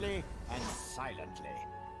 swiftly and silently.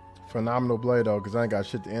 Phenomenal blade though, because I ain't got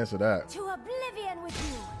shit to answer that. To oblivion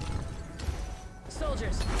with you.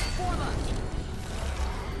 Soldiers, form up.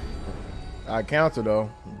 I counter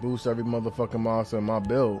though. Boost every motherfucking monster in my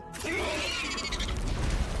build.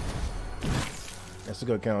 That's a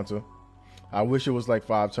good counter. I wish it was like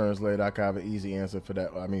 5 turns later. I could have an easy answer for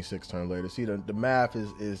that. I mean 6 turns later. See, the math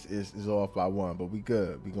is off by 1, but we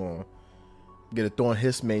good. We gonna get a Thorn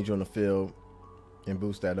Hiss Mage on the field and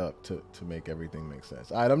boost that up to make everything make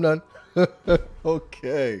sense. All right, I'm done.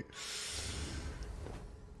 Okay.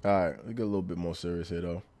 All right, we get a little bit more serious here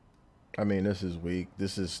though. I mean, this is weak.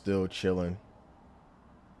 This is still chilling,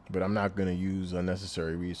 but I'm not gonna use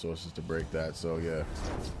unnecessary resources to break that. So yeah,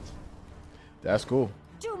 that's cool.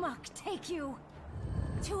 Dumak, take you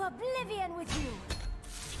to oblivion with you.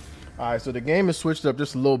 All right, so the game is switched up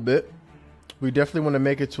just a little bit. We definitely want to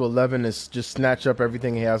make it to 11 and just snatch up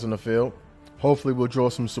everything he has on the field. Hopefully, we'll draw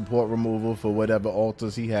some support removal for whatever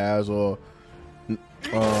altars he has, or the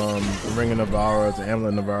Ring of Navarra, the Amulet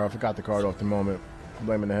of Navarra. I forgot the card off the moment. I'm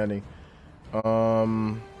blaming the Henny.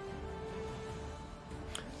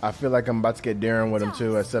 I feel like I'm about to get daring with him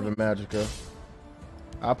too at 7 Magicka.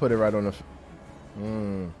 I'll put it right on the.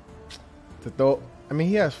 To throw. I mean,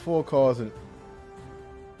 he has 4 cards and.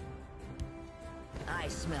 I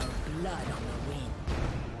smell blood on the wind.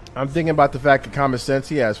 I'm thinking about the fact that common sense,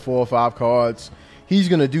 he has 4 or 5 cards. He's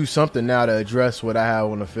gonna do something now to address what I have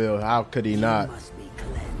on the field. How could he not?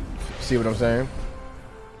 See what I'm saying?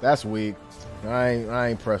 That's weak. I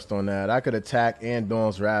ain't pressed on that. I could attack and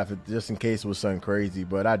Dawn's Wrath just in case it was something crazy,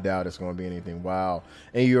 but I doubt it's gonna be anything wild.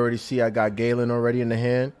 And you already see I got Galen already in the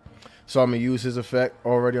hand. So I'm gonna use his effect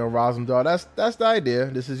already on Rosendar. That's the idea.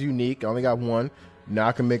 This is unique. I only got 1. Now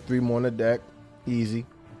I can make 3 more on the deck. Easy.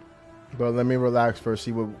 But let me relax first,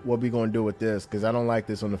 see what we gonna do with this, because I don't like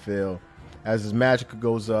this on the field. As his magic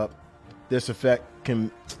goes up, this effect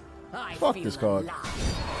can fuck this card.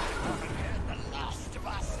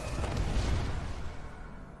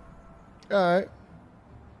 Alright.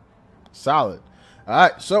 Solid.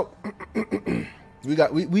 Alright, so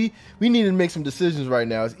we need to make some decisions right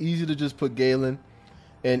now. It's easy to just put Galen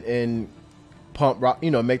and pump,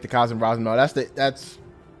 make the Cosmic Rosendar. That's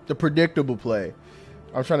the predictable play.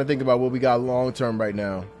 I'm trying to think about what we got long term right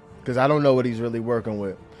now, because I don't know what he's really working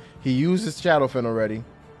with. He uses Shadowfen already,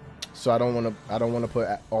 so I don't want to put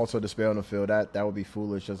Altar Despair on the field. That would be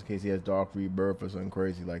foolish, just in case he has Dark Rebirth or something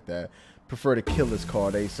crazy like that. Prefer to kill this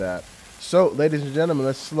card ASAP. So, ladies and gentlemen,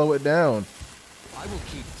 let's slow it down. I will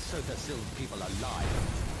keep Sotasil's people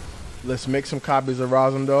alive. Let's make some copies of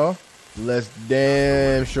Rosendar. Let's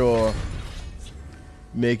damn sure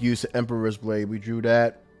make use of Emperor's Blade. We drew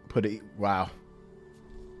that. Put it. Wow.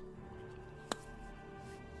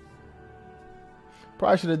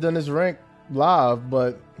 Probably should have done this rank live,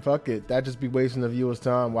 but fuck it. That'd just be wasting the viewer's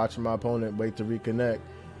time watching my opponent wait to reconnect.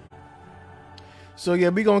 So yeah,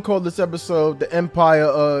 we gonna call this episode the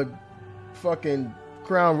Empire fucking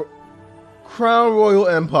Crown Crown Royal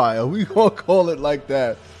Empire. We gonna call it like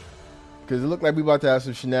that. Because it looked like we about to have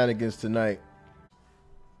some shenanigans tonight.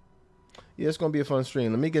 Yeah, it's gonna be a fun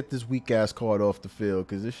stream. Let me get this weak ass card off the field,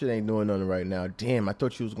 because this shit ain't doing nothing right now. Damn, I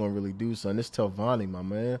thought you was gonna really do something. This Telvanni, my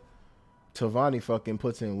man. Telvanni fucking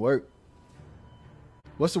puts in work.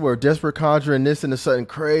 What's the word? Desperate Conjuring this into something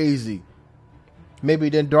crazy. Maybe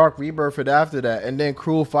then Dark Rebirth it after that, and then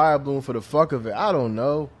Cruel Fire Bloom for the fuck of it. I don't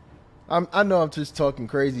know. I know I'm just talking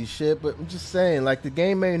crazy shit, but I'm just saying, like, the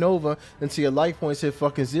game ain't over until your life points hit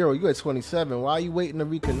fucking 0. You at 27. Why are you waiting to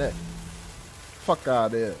reconnect? Fuck out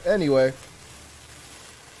of there. Anyway,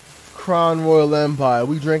 Crown Royal Empire.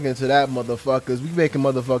 We drinking to that, motherfuckers. We making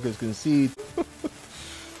motherfuckers concede.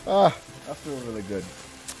 I feel really good.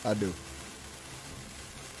 I do.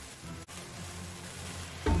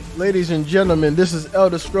 Ladies and gentlemen, this is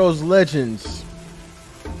Elder Scrolls Legends.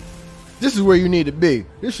 This is where you need to be.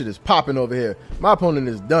 This shit is popping over here. My opponent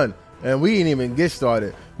is done, and we ain't even get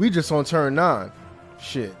started. We just on turn 9.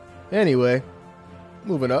 Shit. Anyway,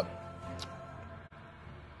 moving up.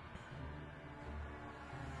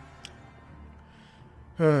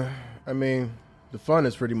 I mean, the fun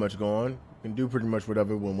is pretty much gone. You can do pretty much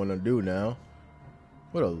whatever we want to do now.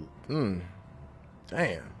 What a...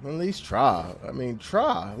 Damn, at least try. I mean,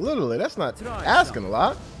 try. Literally, that's not asking a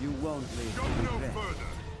lot. You won't leave. Go no further.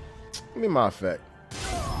 Give me my effect.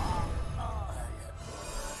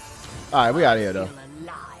 Alright, we out of here, though.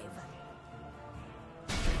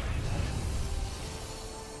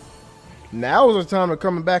 Now is the time to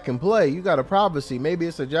come back and play. You got a prophecy. Maybe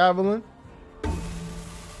it's a javelin.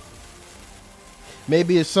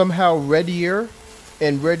 Maybe it's somehow readier,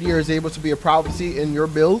 and readier is able to be a prophecy in your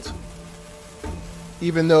build.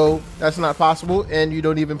 Even though that's not possible, and you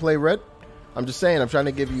don't even play red. I'm just saying. I'm trying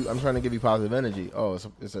to give you positive energy. Oh,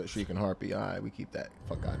 it's a shrieking harpy. All right, we keep that.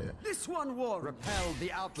 Fuck out of here. This one will repel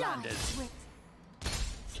the outlanders.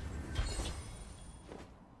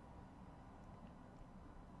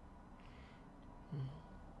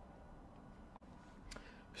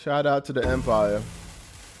 Shout out to the Empire.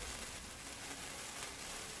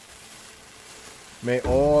 May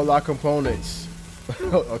all our components,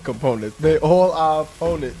 may all our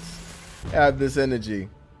opponents have this energy.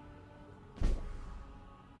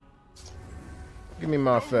 Give me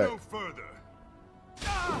my effect. No further.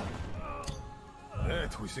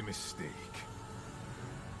 That was a mistake.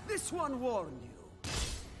 This one warned you.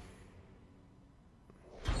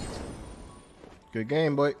 Good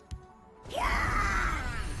game, boy.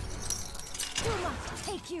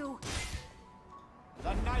 Take you.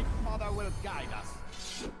 The Night Mother will guide us.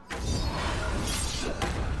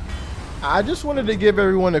 I just wanted to give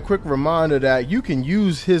everyone a quick reminder that you can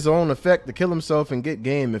use his own effect to kill himself and get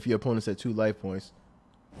game if your opponent's at 2 life points.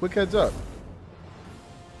 Quick heads up.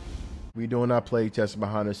 We doing our play test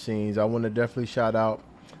behind the scenes. I want to definitely shout out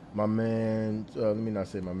my man. Let me not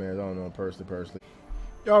say my man. I don't know him personally.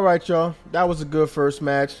 All right, y'all. That was a good first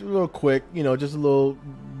match. A little quick, you know, just a little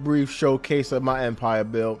brief showcase of my Empire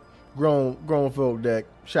build. Grown folk deck.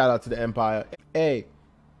 Shout out to the Empire. Hey,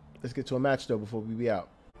 let's get to a match though before we be out.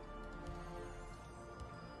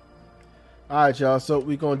 All right, y'all. So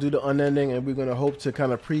we're gonna do the unending, and we're gonna hope to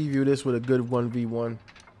kind of preview this with a good 1v1,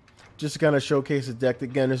 just to kind of showcase the deck.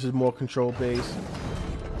 Again, this is more control based.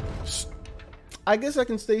 I guess I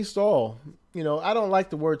can stay stall. You know, I don't like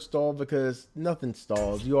the word stall because nothing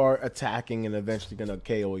stalls. You are attacking and eventually gonna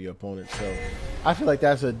KO your opponent. So I feel like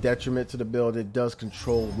that's a detriment to the build. It does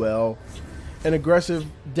control well. And aggressive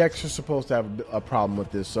decks are supposed to have a problem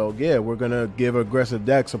with this. So yeah, we're gonna give aggressive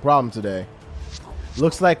decks a problem today.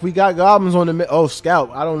 Looks like we got goblins on the mid. Oh, scout.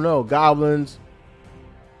 I don't know. Goblins.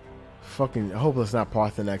 Fucking. I hope it's not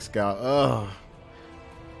Parthenax scout. Ugh.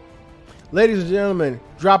 Ladies and gentlemen,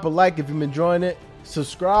 drop a like if you've been enjoying it.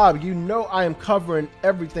 Subscribe. You know I am covering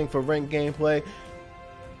everything for ranked gameplay.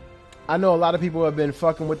 I know a lot of people have been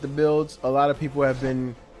fucking with the builds. A lot of people have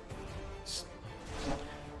been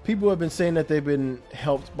saying that they've been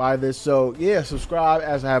helped by this. So yeah, subscribe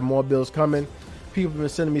as I have more builds coming. People have been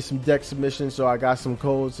sending me some deck submissions, so I got some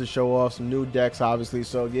codes to show off, some new decks, obviously.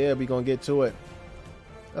 So yeah, we gonna get to it.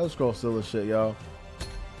 Let's go still the shit, y'all.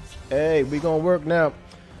 Hey, we gonna work now.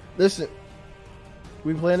 Listen,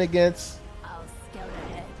 we playing against.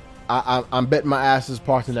 I'm betting my ass is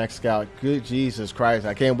Parthenax scout. Good Jesus Christ!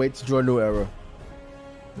 I can't wait to join New Era.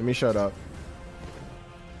 Let me shut up.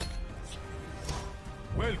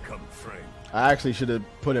 Welcome, friend. I actually should have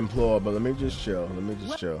put implore, but let me just chill. Let me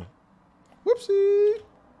just chill. Whoopsie.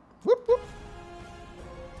 Whoop whoop.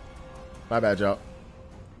 My bad, y'all.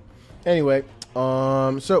 Anyway,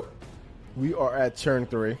 so we are at turn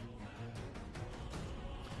 3.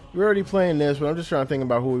 We're already playing this, but I'm just trying to think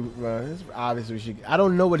about who we. Obviously, we should. I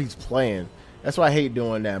don't know what he's playing. That's why I hate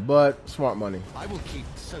doing that. But smart money. I will keep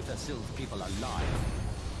Sotasil's people alive.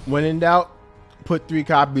 When in doubt, put 3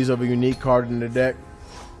 copies of a unique card in the deck.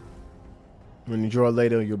 When you draw it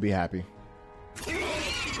later, you'll be happy.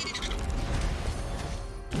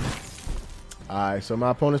 Alright, so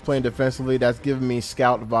my opponent's playing defensively. That's giving me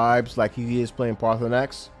scout vibes like he is playing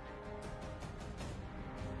Parthenax.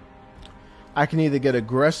 I can either get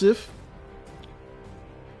aggressive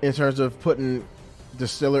in terms of putting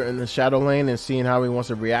Distiller in the shadow lane and seeing how he wants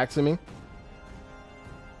to react to me.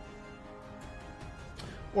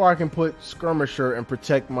 Or I can put Skirmisher and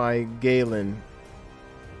protect my Galen.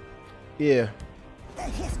 Yeah. The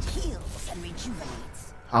hist heals and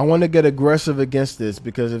rejuvenates. I want to get aggressive against this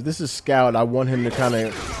because if this is Scout, I want him to kind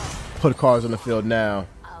of put cards on the field now.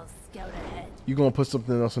 I'll scout ahead. You gonna put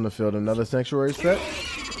something else on the field? Another Sanctuary spec?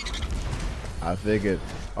 I figured.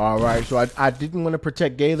 Alright, so I didn't want to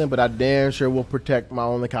protect Galen, but I damn sure will protect my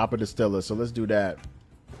only copper Distiller. So let's do that.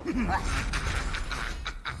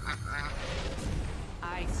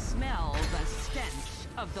 I smell the stench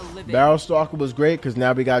of the living. Barrel Stalker was great because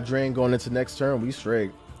now we got Drain going into next turn. We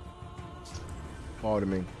straight.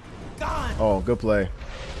 Pardon me. Oh, good play.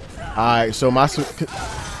 Alright, so my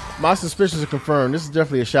suspicions are confirmed. This is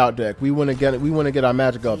definitely a shout deck. We want to get our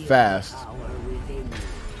magic up fast.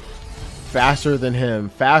 Faster than him.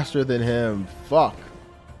 Faster than him. Fuck.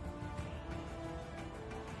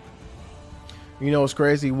 You know what's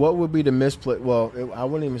crazy? What would be the misplay? Well, I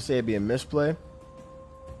wouldn't even say it'd be a misplay.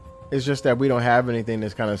 It's just that we don't have anything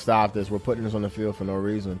that's kind of stopped us. We're putting this on the field for no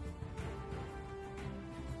reason.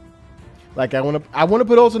 Like I want to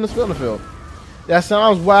put Oates on the field. That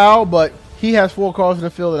sounds wild, but he has 4 cards in the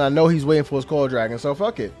field, and I know he's waiting for his Call Dragon. So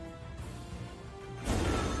fuck it.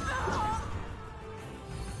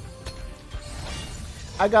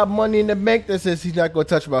 I got money in the bank that says he's not gonna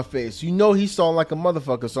touch my face. You know he's stalling like a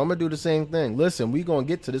motherfucker, so I'm gonna do the same thing. Listen, we gonna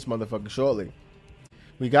get to this motherfucker shortly.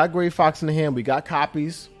 We got Gray Fox in the hand. We got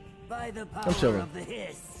copies. By the power I'm chilling. of the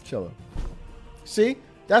hiss. Chilling. See,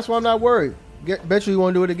 that's why I'm not worried. Bet you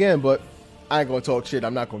want to do it again, but I ain't gonna talk shit.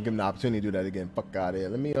 I'm not gonna give him the opportunity to do that again. Fuck out of here.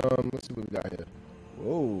 Let me let's see what we got here.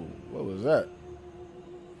 Whoa, what was that?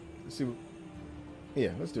 Let's see.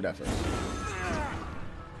 Yeah, let's do that first.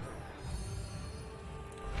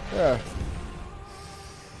 Yeah.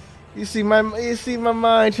 You see my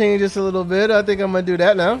mind change just a little bit. I think I'm gonna do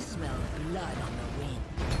that now. Smell blood on the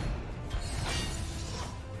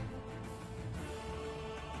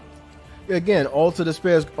wind. Again, Alter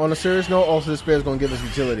Despair on a serious note, Alter Despair is gonna give us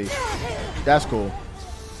utility. That's cool.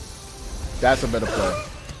 That's a better play.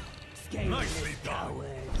 Nicely done.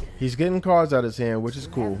 He's getting cards out of his hand, which is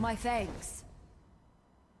cool. Have my thanks.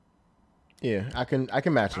 Yeah, I can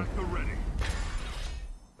match him. At the ready.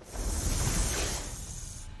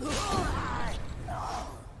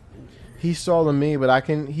 He's stalling me, but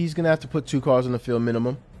he's gonna have to put 2 cards on the field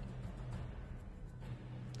minimum.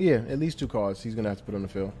 Yeah, at least 2 cards he's gonna have to put on the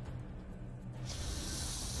field.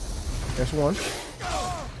 That's 1.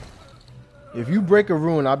 If you break a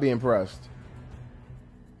rune, I'll be impressed.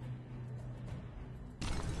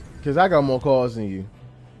 Cause I got more cards than you.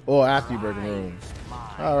 Or after you break a rune.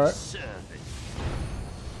 Alright.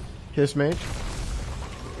 Hiss Mage.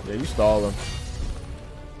 Yeah, you stall him.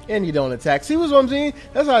 And you don't attack. See what I'm saying?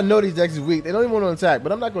 That's how I know these decks is weak. They don't even want to attack,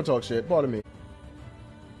 but I'm not going to talk shit. Pardon me.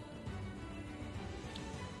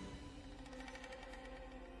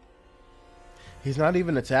 He's not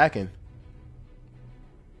even attacking.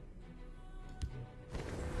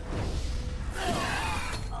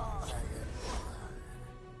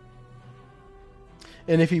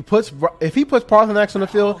 And if he puts Parthenax on the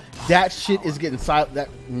field, that shit is getting silent.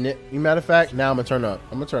 Matter of fact, now I'm gonna turn up.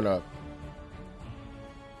 I'm gonna turn up.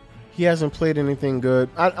 He hasn't played anything good.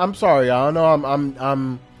 I'm sorry, y'all. I know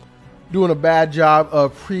I'm doing a bad job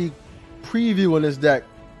of previewing this deck.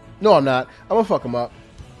 No, I'm not. I'm gonna fuck him up.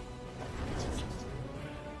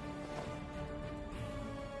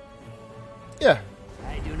 Yeah.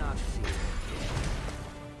 I do not fear.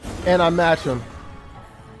 And I match him.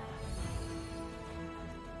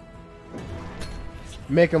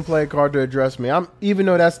 Make him play a card to address me. Even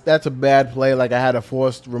though that's a bad play, like I had to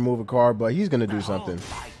force remove a card, but he's gonna do something.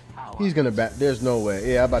 He's gonna bat. There's no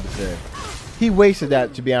way. Yeah, I'm about to say. He wasted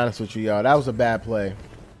that, to be honest with you, y'all. That was a bad play.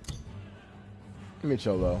 Let me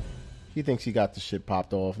chill though. He thinks he got the shit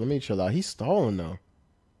popped off. Let me chill out. He's stalling though.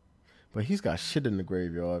 But he's got shit in the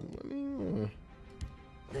graveyard.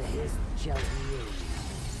 The hiss shall heal.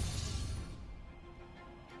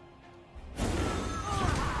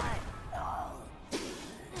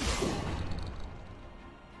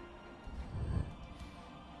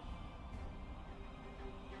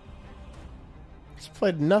 Just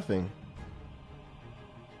played nothing.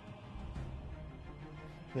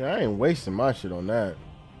 Yeah, I ain't wasting my shit on that.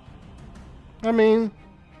 I mean,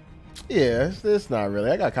 yeah, it's not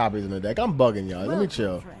really. I got copies in the deck. I'm bugging y'all. Let me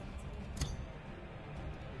chill.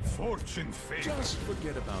 Fortune favors. Just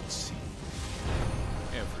forget about seeing.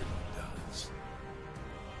 Everyone does.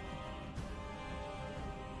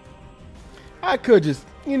 I could just,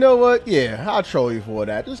 you know what? Yeah, I'll troll you for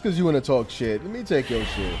that. Just because you want to talk shit. Let me take your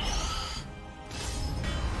shit.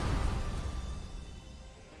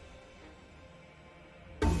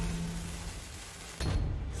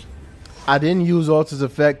 I didn't use Alta's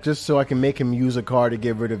effect just so I can make him use a card to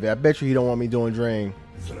get rid of it. I bet you he don't want me doing drain.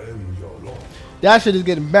 That shit is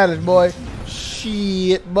getting banished, boy.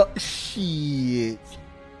 Shit, but shit.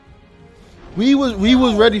 We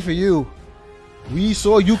was ready for you. We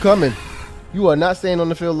saw you coming. You are not staying on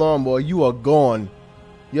the field long, boy. You are gone.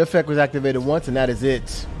 Your effect was activated once, and that is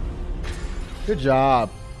it. Good job.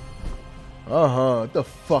 Get the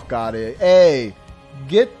fuck out of here. Hey,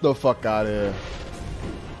 get the fuck out of here.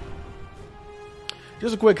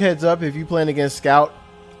 Just a quick heads up, if you playing against Scout,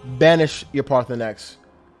 banish your Parthenax.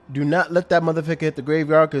 Do not let that motherfucker hit the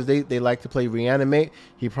graveyard because they like to play reanimate.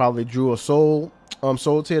 He probably drew a soul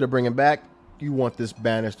tier to bring him back. You want this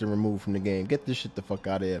banished and removed from the game. Get this shit the fuck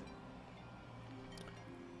out of here.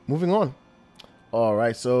 Moving on.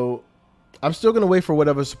 Alright, so I'm still going to wait for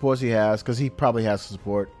whatever supports he has because he probably has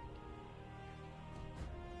support.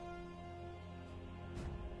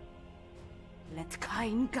 Let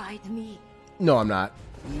Kain guide me. No, I'm not.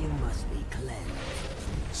 You must be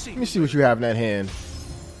cleansed. Let me see what you have in that hand.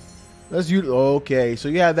 Let's use. Okay, so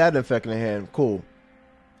you have that effect in the hand. Cool.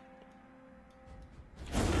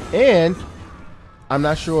 And I'm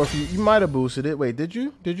not sure if you might have boosted it. Wait, did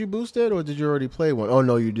you? Did you boost it or did you already play one? Oh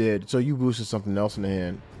no, you did. So you boosted something else in the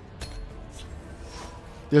hand.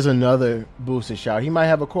 There's another boosted shout. He might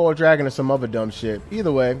have a coral dragon or some other dumb shit.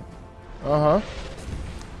 Either way,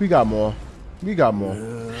 we got more. We got more.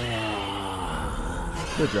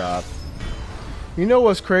 Good job. You know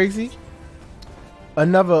what's crazy? I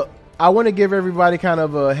want to give everybody kind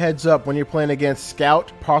of a heads up when you're playing against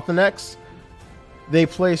Scout Parthenax. They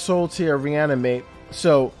play Soul Tier Reanimate.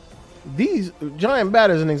 So these Giant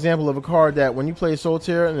Bat is an example of a card that when you play Soul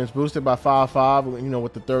Tier and it's boosted by 5/5, you know,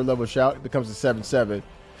 with the 3rd level shout, it becomes a 7/7.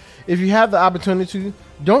 If you have the opportunity,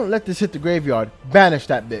 don't let this hit the graveyard. Banish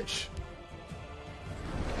that bitch.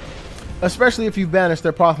 Especially if you banish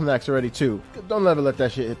their Parthenax already too. Don't ever let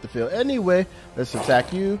that shit hit the field. Anyway, let's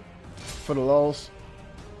attack you for the lulz.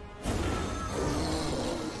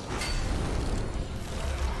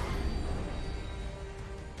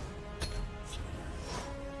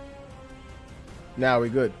 Now we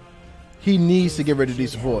good. He needs to get rid of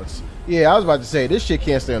these supports. Yeah, I was about to say, this shit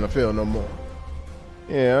can't stay on the field no more.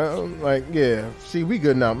 Yeah, like, yeah. See, we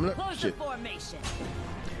good now. Shit.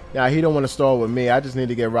 Now, he don't want to stall with me. I just need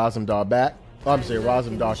to get Razumdar back. Oh, I'm saying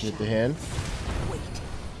Razumdar can hit the hand.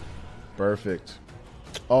 Perfect.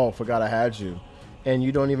 Oh, forgot I had you. And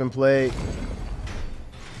you don't even play.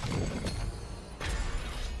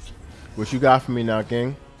 What you got for me now,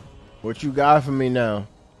 King? What you got for me now?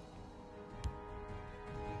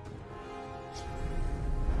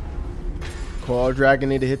 Coral Dragon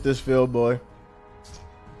need to hit this field, boy.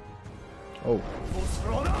 Oh.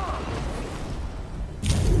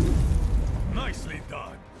 Nicely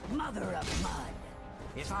done. Mother of mud.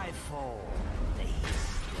 If I fall, please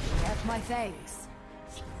get my face.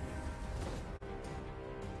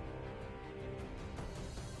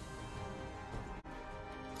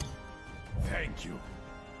 Thank you.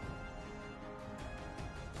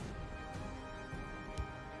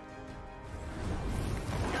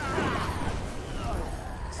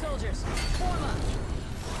 Soldiers, form up.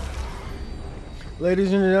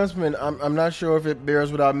 Ladies and gentlemen, I'm not sure if it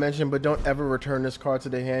bears without mention, but don't ever return this card to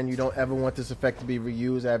the hand. You don't ever want this effect to be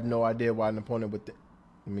reused. I have no idea why an opponent would.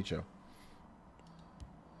 Let me show.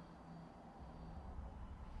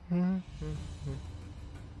 Right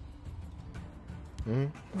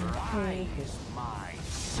is my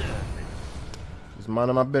servant. Just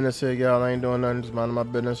minding my business here, y'all. I ain't doing nothing. Just minding my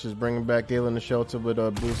business. Just bringing back Galen the Shelter with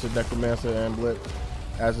a boosted Necromancer and Blitz.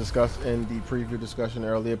 As discussed in the preview discussion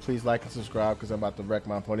earlier, please like and subscribe because I'm about to wreck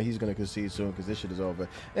my opponent. He's going to concede soon because this shit is over.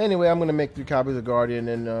 Anyway, I'm going to make 3 copies of Guardian,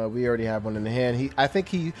 and we already have one in the hand. He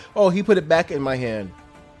put it back in my hand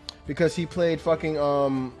because he played fucking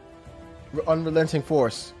Unrelenting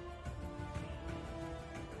Force.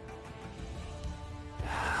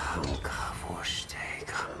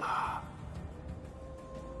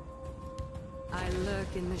 I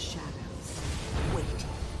lurk in the shadows. Wait.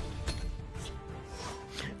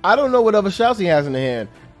 I don't know what other shouts he has in the hand.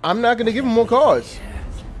 I'm not gonna give him more cards.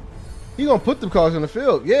 He gonna put the cards on the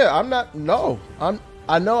field. Yeah, I'm not. No,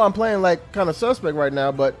 I know I'm playing like kind of suspect right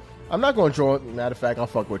now, but I'm not gonna draw it. Matter of fact, I'll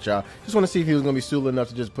fuck with y'all. Just want to see if he was gonna be stupid enough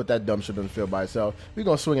to just put that dumb shit on the field by himself. We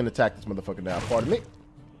gonna swing and attack this motherfucker down. Pardon me.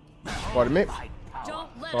 Pardon me. Don't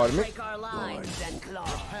let Pardon us me. break our lines and claw.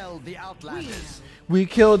 Repel the outlanders. We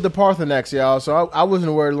killed the Parthenax, y'all. So I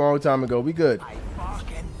wasn't worried a long time ago. We good. I bark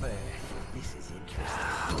and burn. This is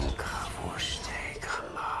interesting.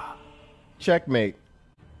 Checkmate.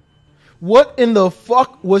 What in the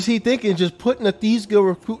fuck was he thinking? Just putting a Thieves Guild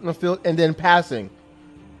recruit in the field and then passing.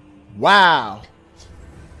 Wow.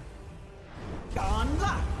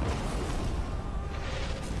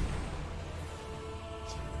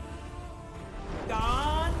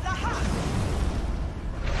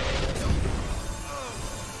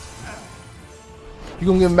 You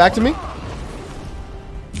gonna give him back to me?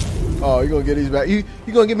 Oh, you gonna get these back? You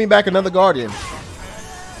gonna give me back another Guardian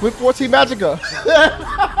with 14 Magicka?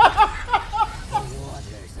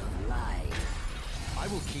 I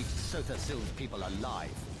will keep Sothasil's people alive.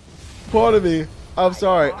 Pardon me. I'm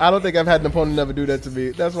sorry. I don't think I've had an opponent ever do that to me.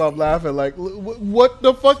 That's why I'm laughing. Like, what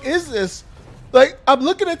the fuck is this? Like, I'm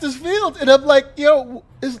looking at this field and I'm like, yo,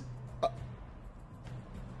 is.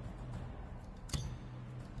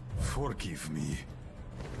 Forgive me.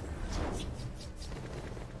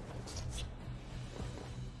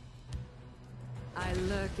 I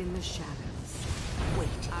lurk in the shadows. Wait.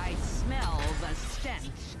 I smell the stench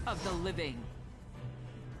of the living.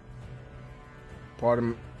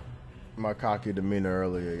 Pardon my cocky demeanor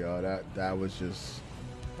earlier, y'all. That was just,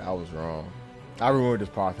 that was wrong. I remember this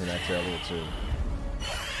Parthenax earlier too.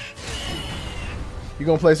 You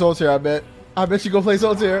gonna play Solitaire? I bet. I bet you gonna play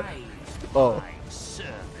Solitaire. Oh,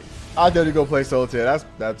 I thought you gonna play Solitaire.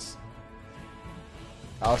 That's.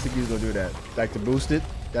 I was thinking you was gonna do that, like to boost it.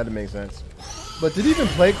 That'd make sense. But did he even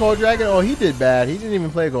play Cold Dragon? Oh, he did bad. He didn't even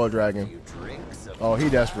play Cold Dragon. Oh, he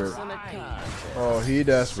desperate. Oh, he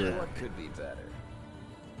desperate. What could be better?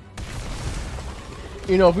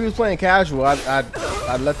 You know, if he was playing casual,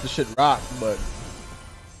 I'd let the shit rock. But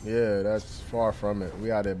yeah, that's far from it. We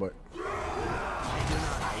out there, but They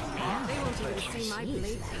won't even see my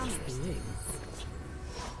blade coming.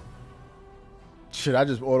 shit, I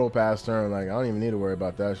just auto pass turn. Like I don't even need to worry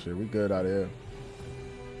about that shit. We good out of here.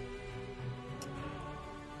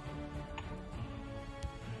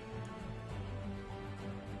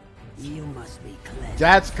 You must be clever.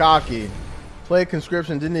 That's cocky. Play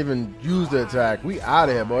conscription, didn't even use the attack. We out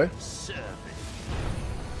of here, boy.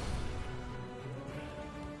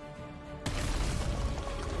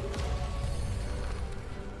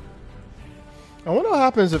 I wonder what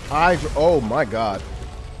happens if I. Oh my god.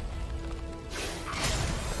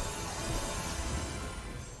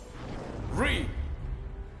 Read.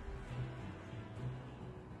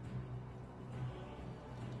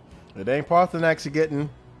 It ain't Parthenax you're getting.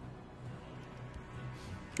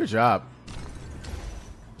 Good job.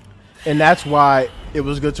 And that's why it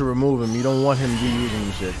was good to remove him. You don't want him reusing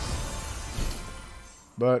them shits.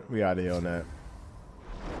 But we out of here on that.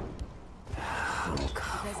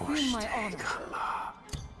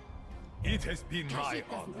 It has been my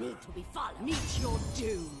honor. Need to be followed. Meet your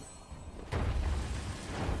doom.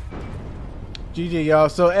 GG, y'all.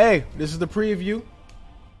 So, hey, this is the preview.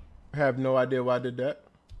 I have no idea why I did that.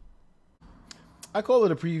 I call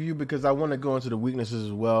it a preview because I want to go into the weaknesses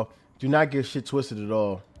as well. Do not get shit twisted at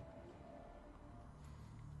all.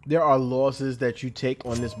 There are losses that you take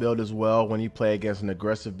on this build as well when you play against an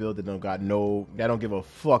aggressive build that don't give a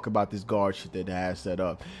fuck about this guard shit that they have set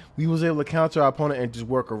up. We was able to counter our opponent and just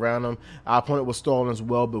work around them. Our opponent was stalling as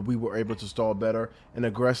well, but we were able to stall better. An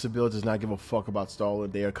aggressive build does not give a fuck about stalling.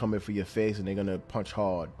 They are coming for your face and they're gonna punch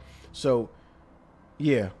hard. So,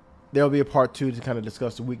 yeah. There'll be a part 2 to kind of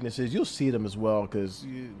discuss the weaknesses. You'll see them as well because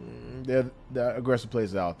the aggressive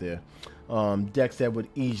players out there. Decks that would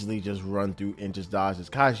easily just run through and just dodge this.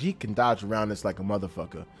 Kaji can dodge around this like a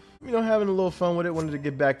motherfucker. You know, having a little fun with it. Wanted to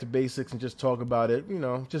get back to basics and just talk about it. You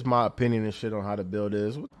know, just my opinion and shit on how the build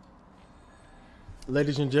is.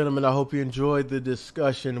 Ladies and gentlemen, I hope you enjoyed the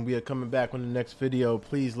discussion. We are coming back on the next video.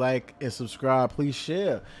 Please like and subscribe. Please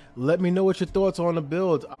share. Let me know what your thoughts are on the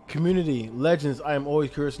build. Community, legends, I am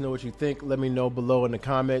always curious to know what you think. Let me know below in the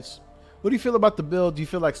comments. What do you feel about the build? Do you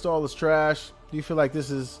feel like stall is trash? Do you feel like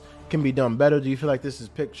this can be done better? Do you feel like this is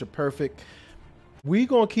picture perfect? We're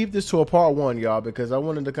going to keep this to a part 1, y'all, because I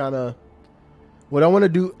wanted to kind of... What I want to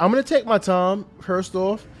do, I'm going to take my time, first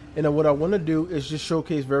off. And then what I want to do is just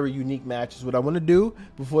showcase very unique matches. What I want to do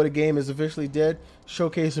before the game is officially dead,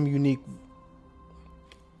 showcase some unique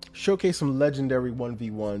showcase some legendary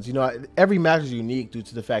 1v1s. You know, every match is unique due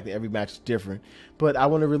to the fact that every match is different. But I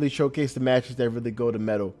want to really showcase the matches that really go to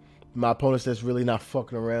metal. My opponents that's really not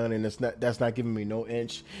fucking around, and that's not giving me no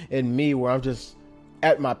inch. And me, where I'm just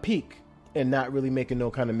at my peak and not really making no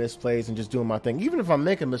kind of misplays and just doing my thing. Even if I'm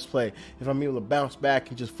making a misplay, if I'm able to bounce back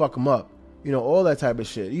and just fuck them up. You know, all that type of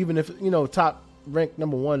shit. Even if, you know, top rank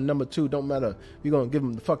number 1, number 2, don't matter. We're going to give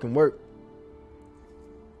them the fucking work.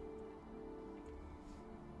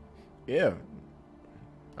 Yeah.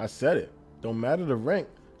 I said it. Don't matter the rank.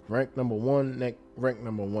 Rank number 1, rank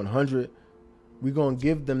number 100. We're going to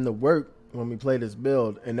give them the work when we play this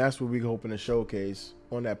build. And that's what we're hoping to showcase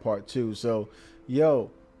on that part 2. So, yo,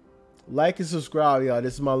 like and subscribe, y'all.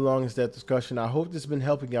 This is my longest death discussion. I hope this has been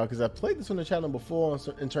helping y'all because I played this on the channel before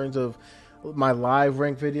in terms of my live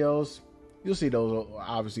rank videos. You'll see those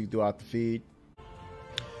obviously throughout the feed.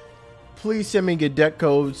 Please send me your deck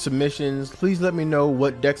code submissions. Please let me know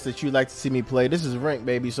what decks that you'd like to see me play. This is rank,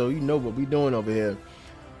 baby, so you know what we doing over here.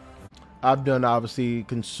 I've done obviously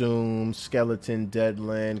Consume, Skeleton,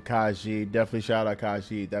 Deadland, Kaji. Definitely shout out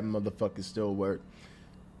Kaji. That motherfucker still work.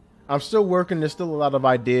 I'm still working. There's still a lot of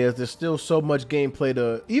ideas. There's still so much gameplay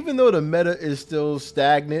to, even though the meta is still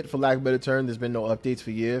stagnant, for lack of a better term, there's been no updates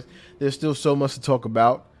for years. There's still so much to talk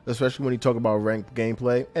about, especially when you talk about ranked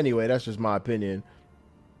gameplay. Anyway, that's just my opinion.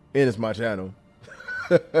 And it's my channel.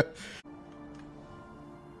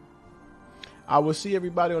 I will see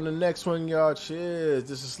everybody on the next one, y'all. Cheers.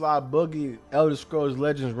 This is Sly Boogie. Elder Scrolls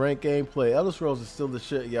Legends ranked gameplay. Elder Scrolls is still the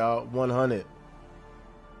shit, y'all. 100.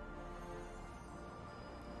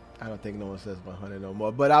 I don't think no one says 100 no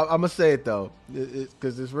more, but I'm gonna say it though,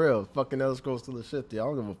 because it's real. Fucking Elder Scrolls still the shit,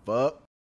 y'all. I don't give a fuck.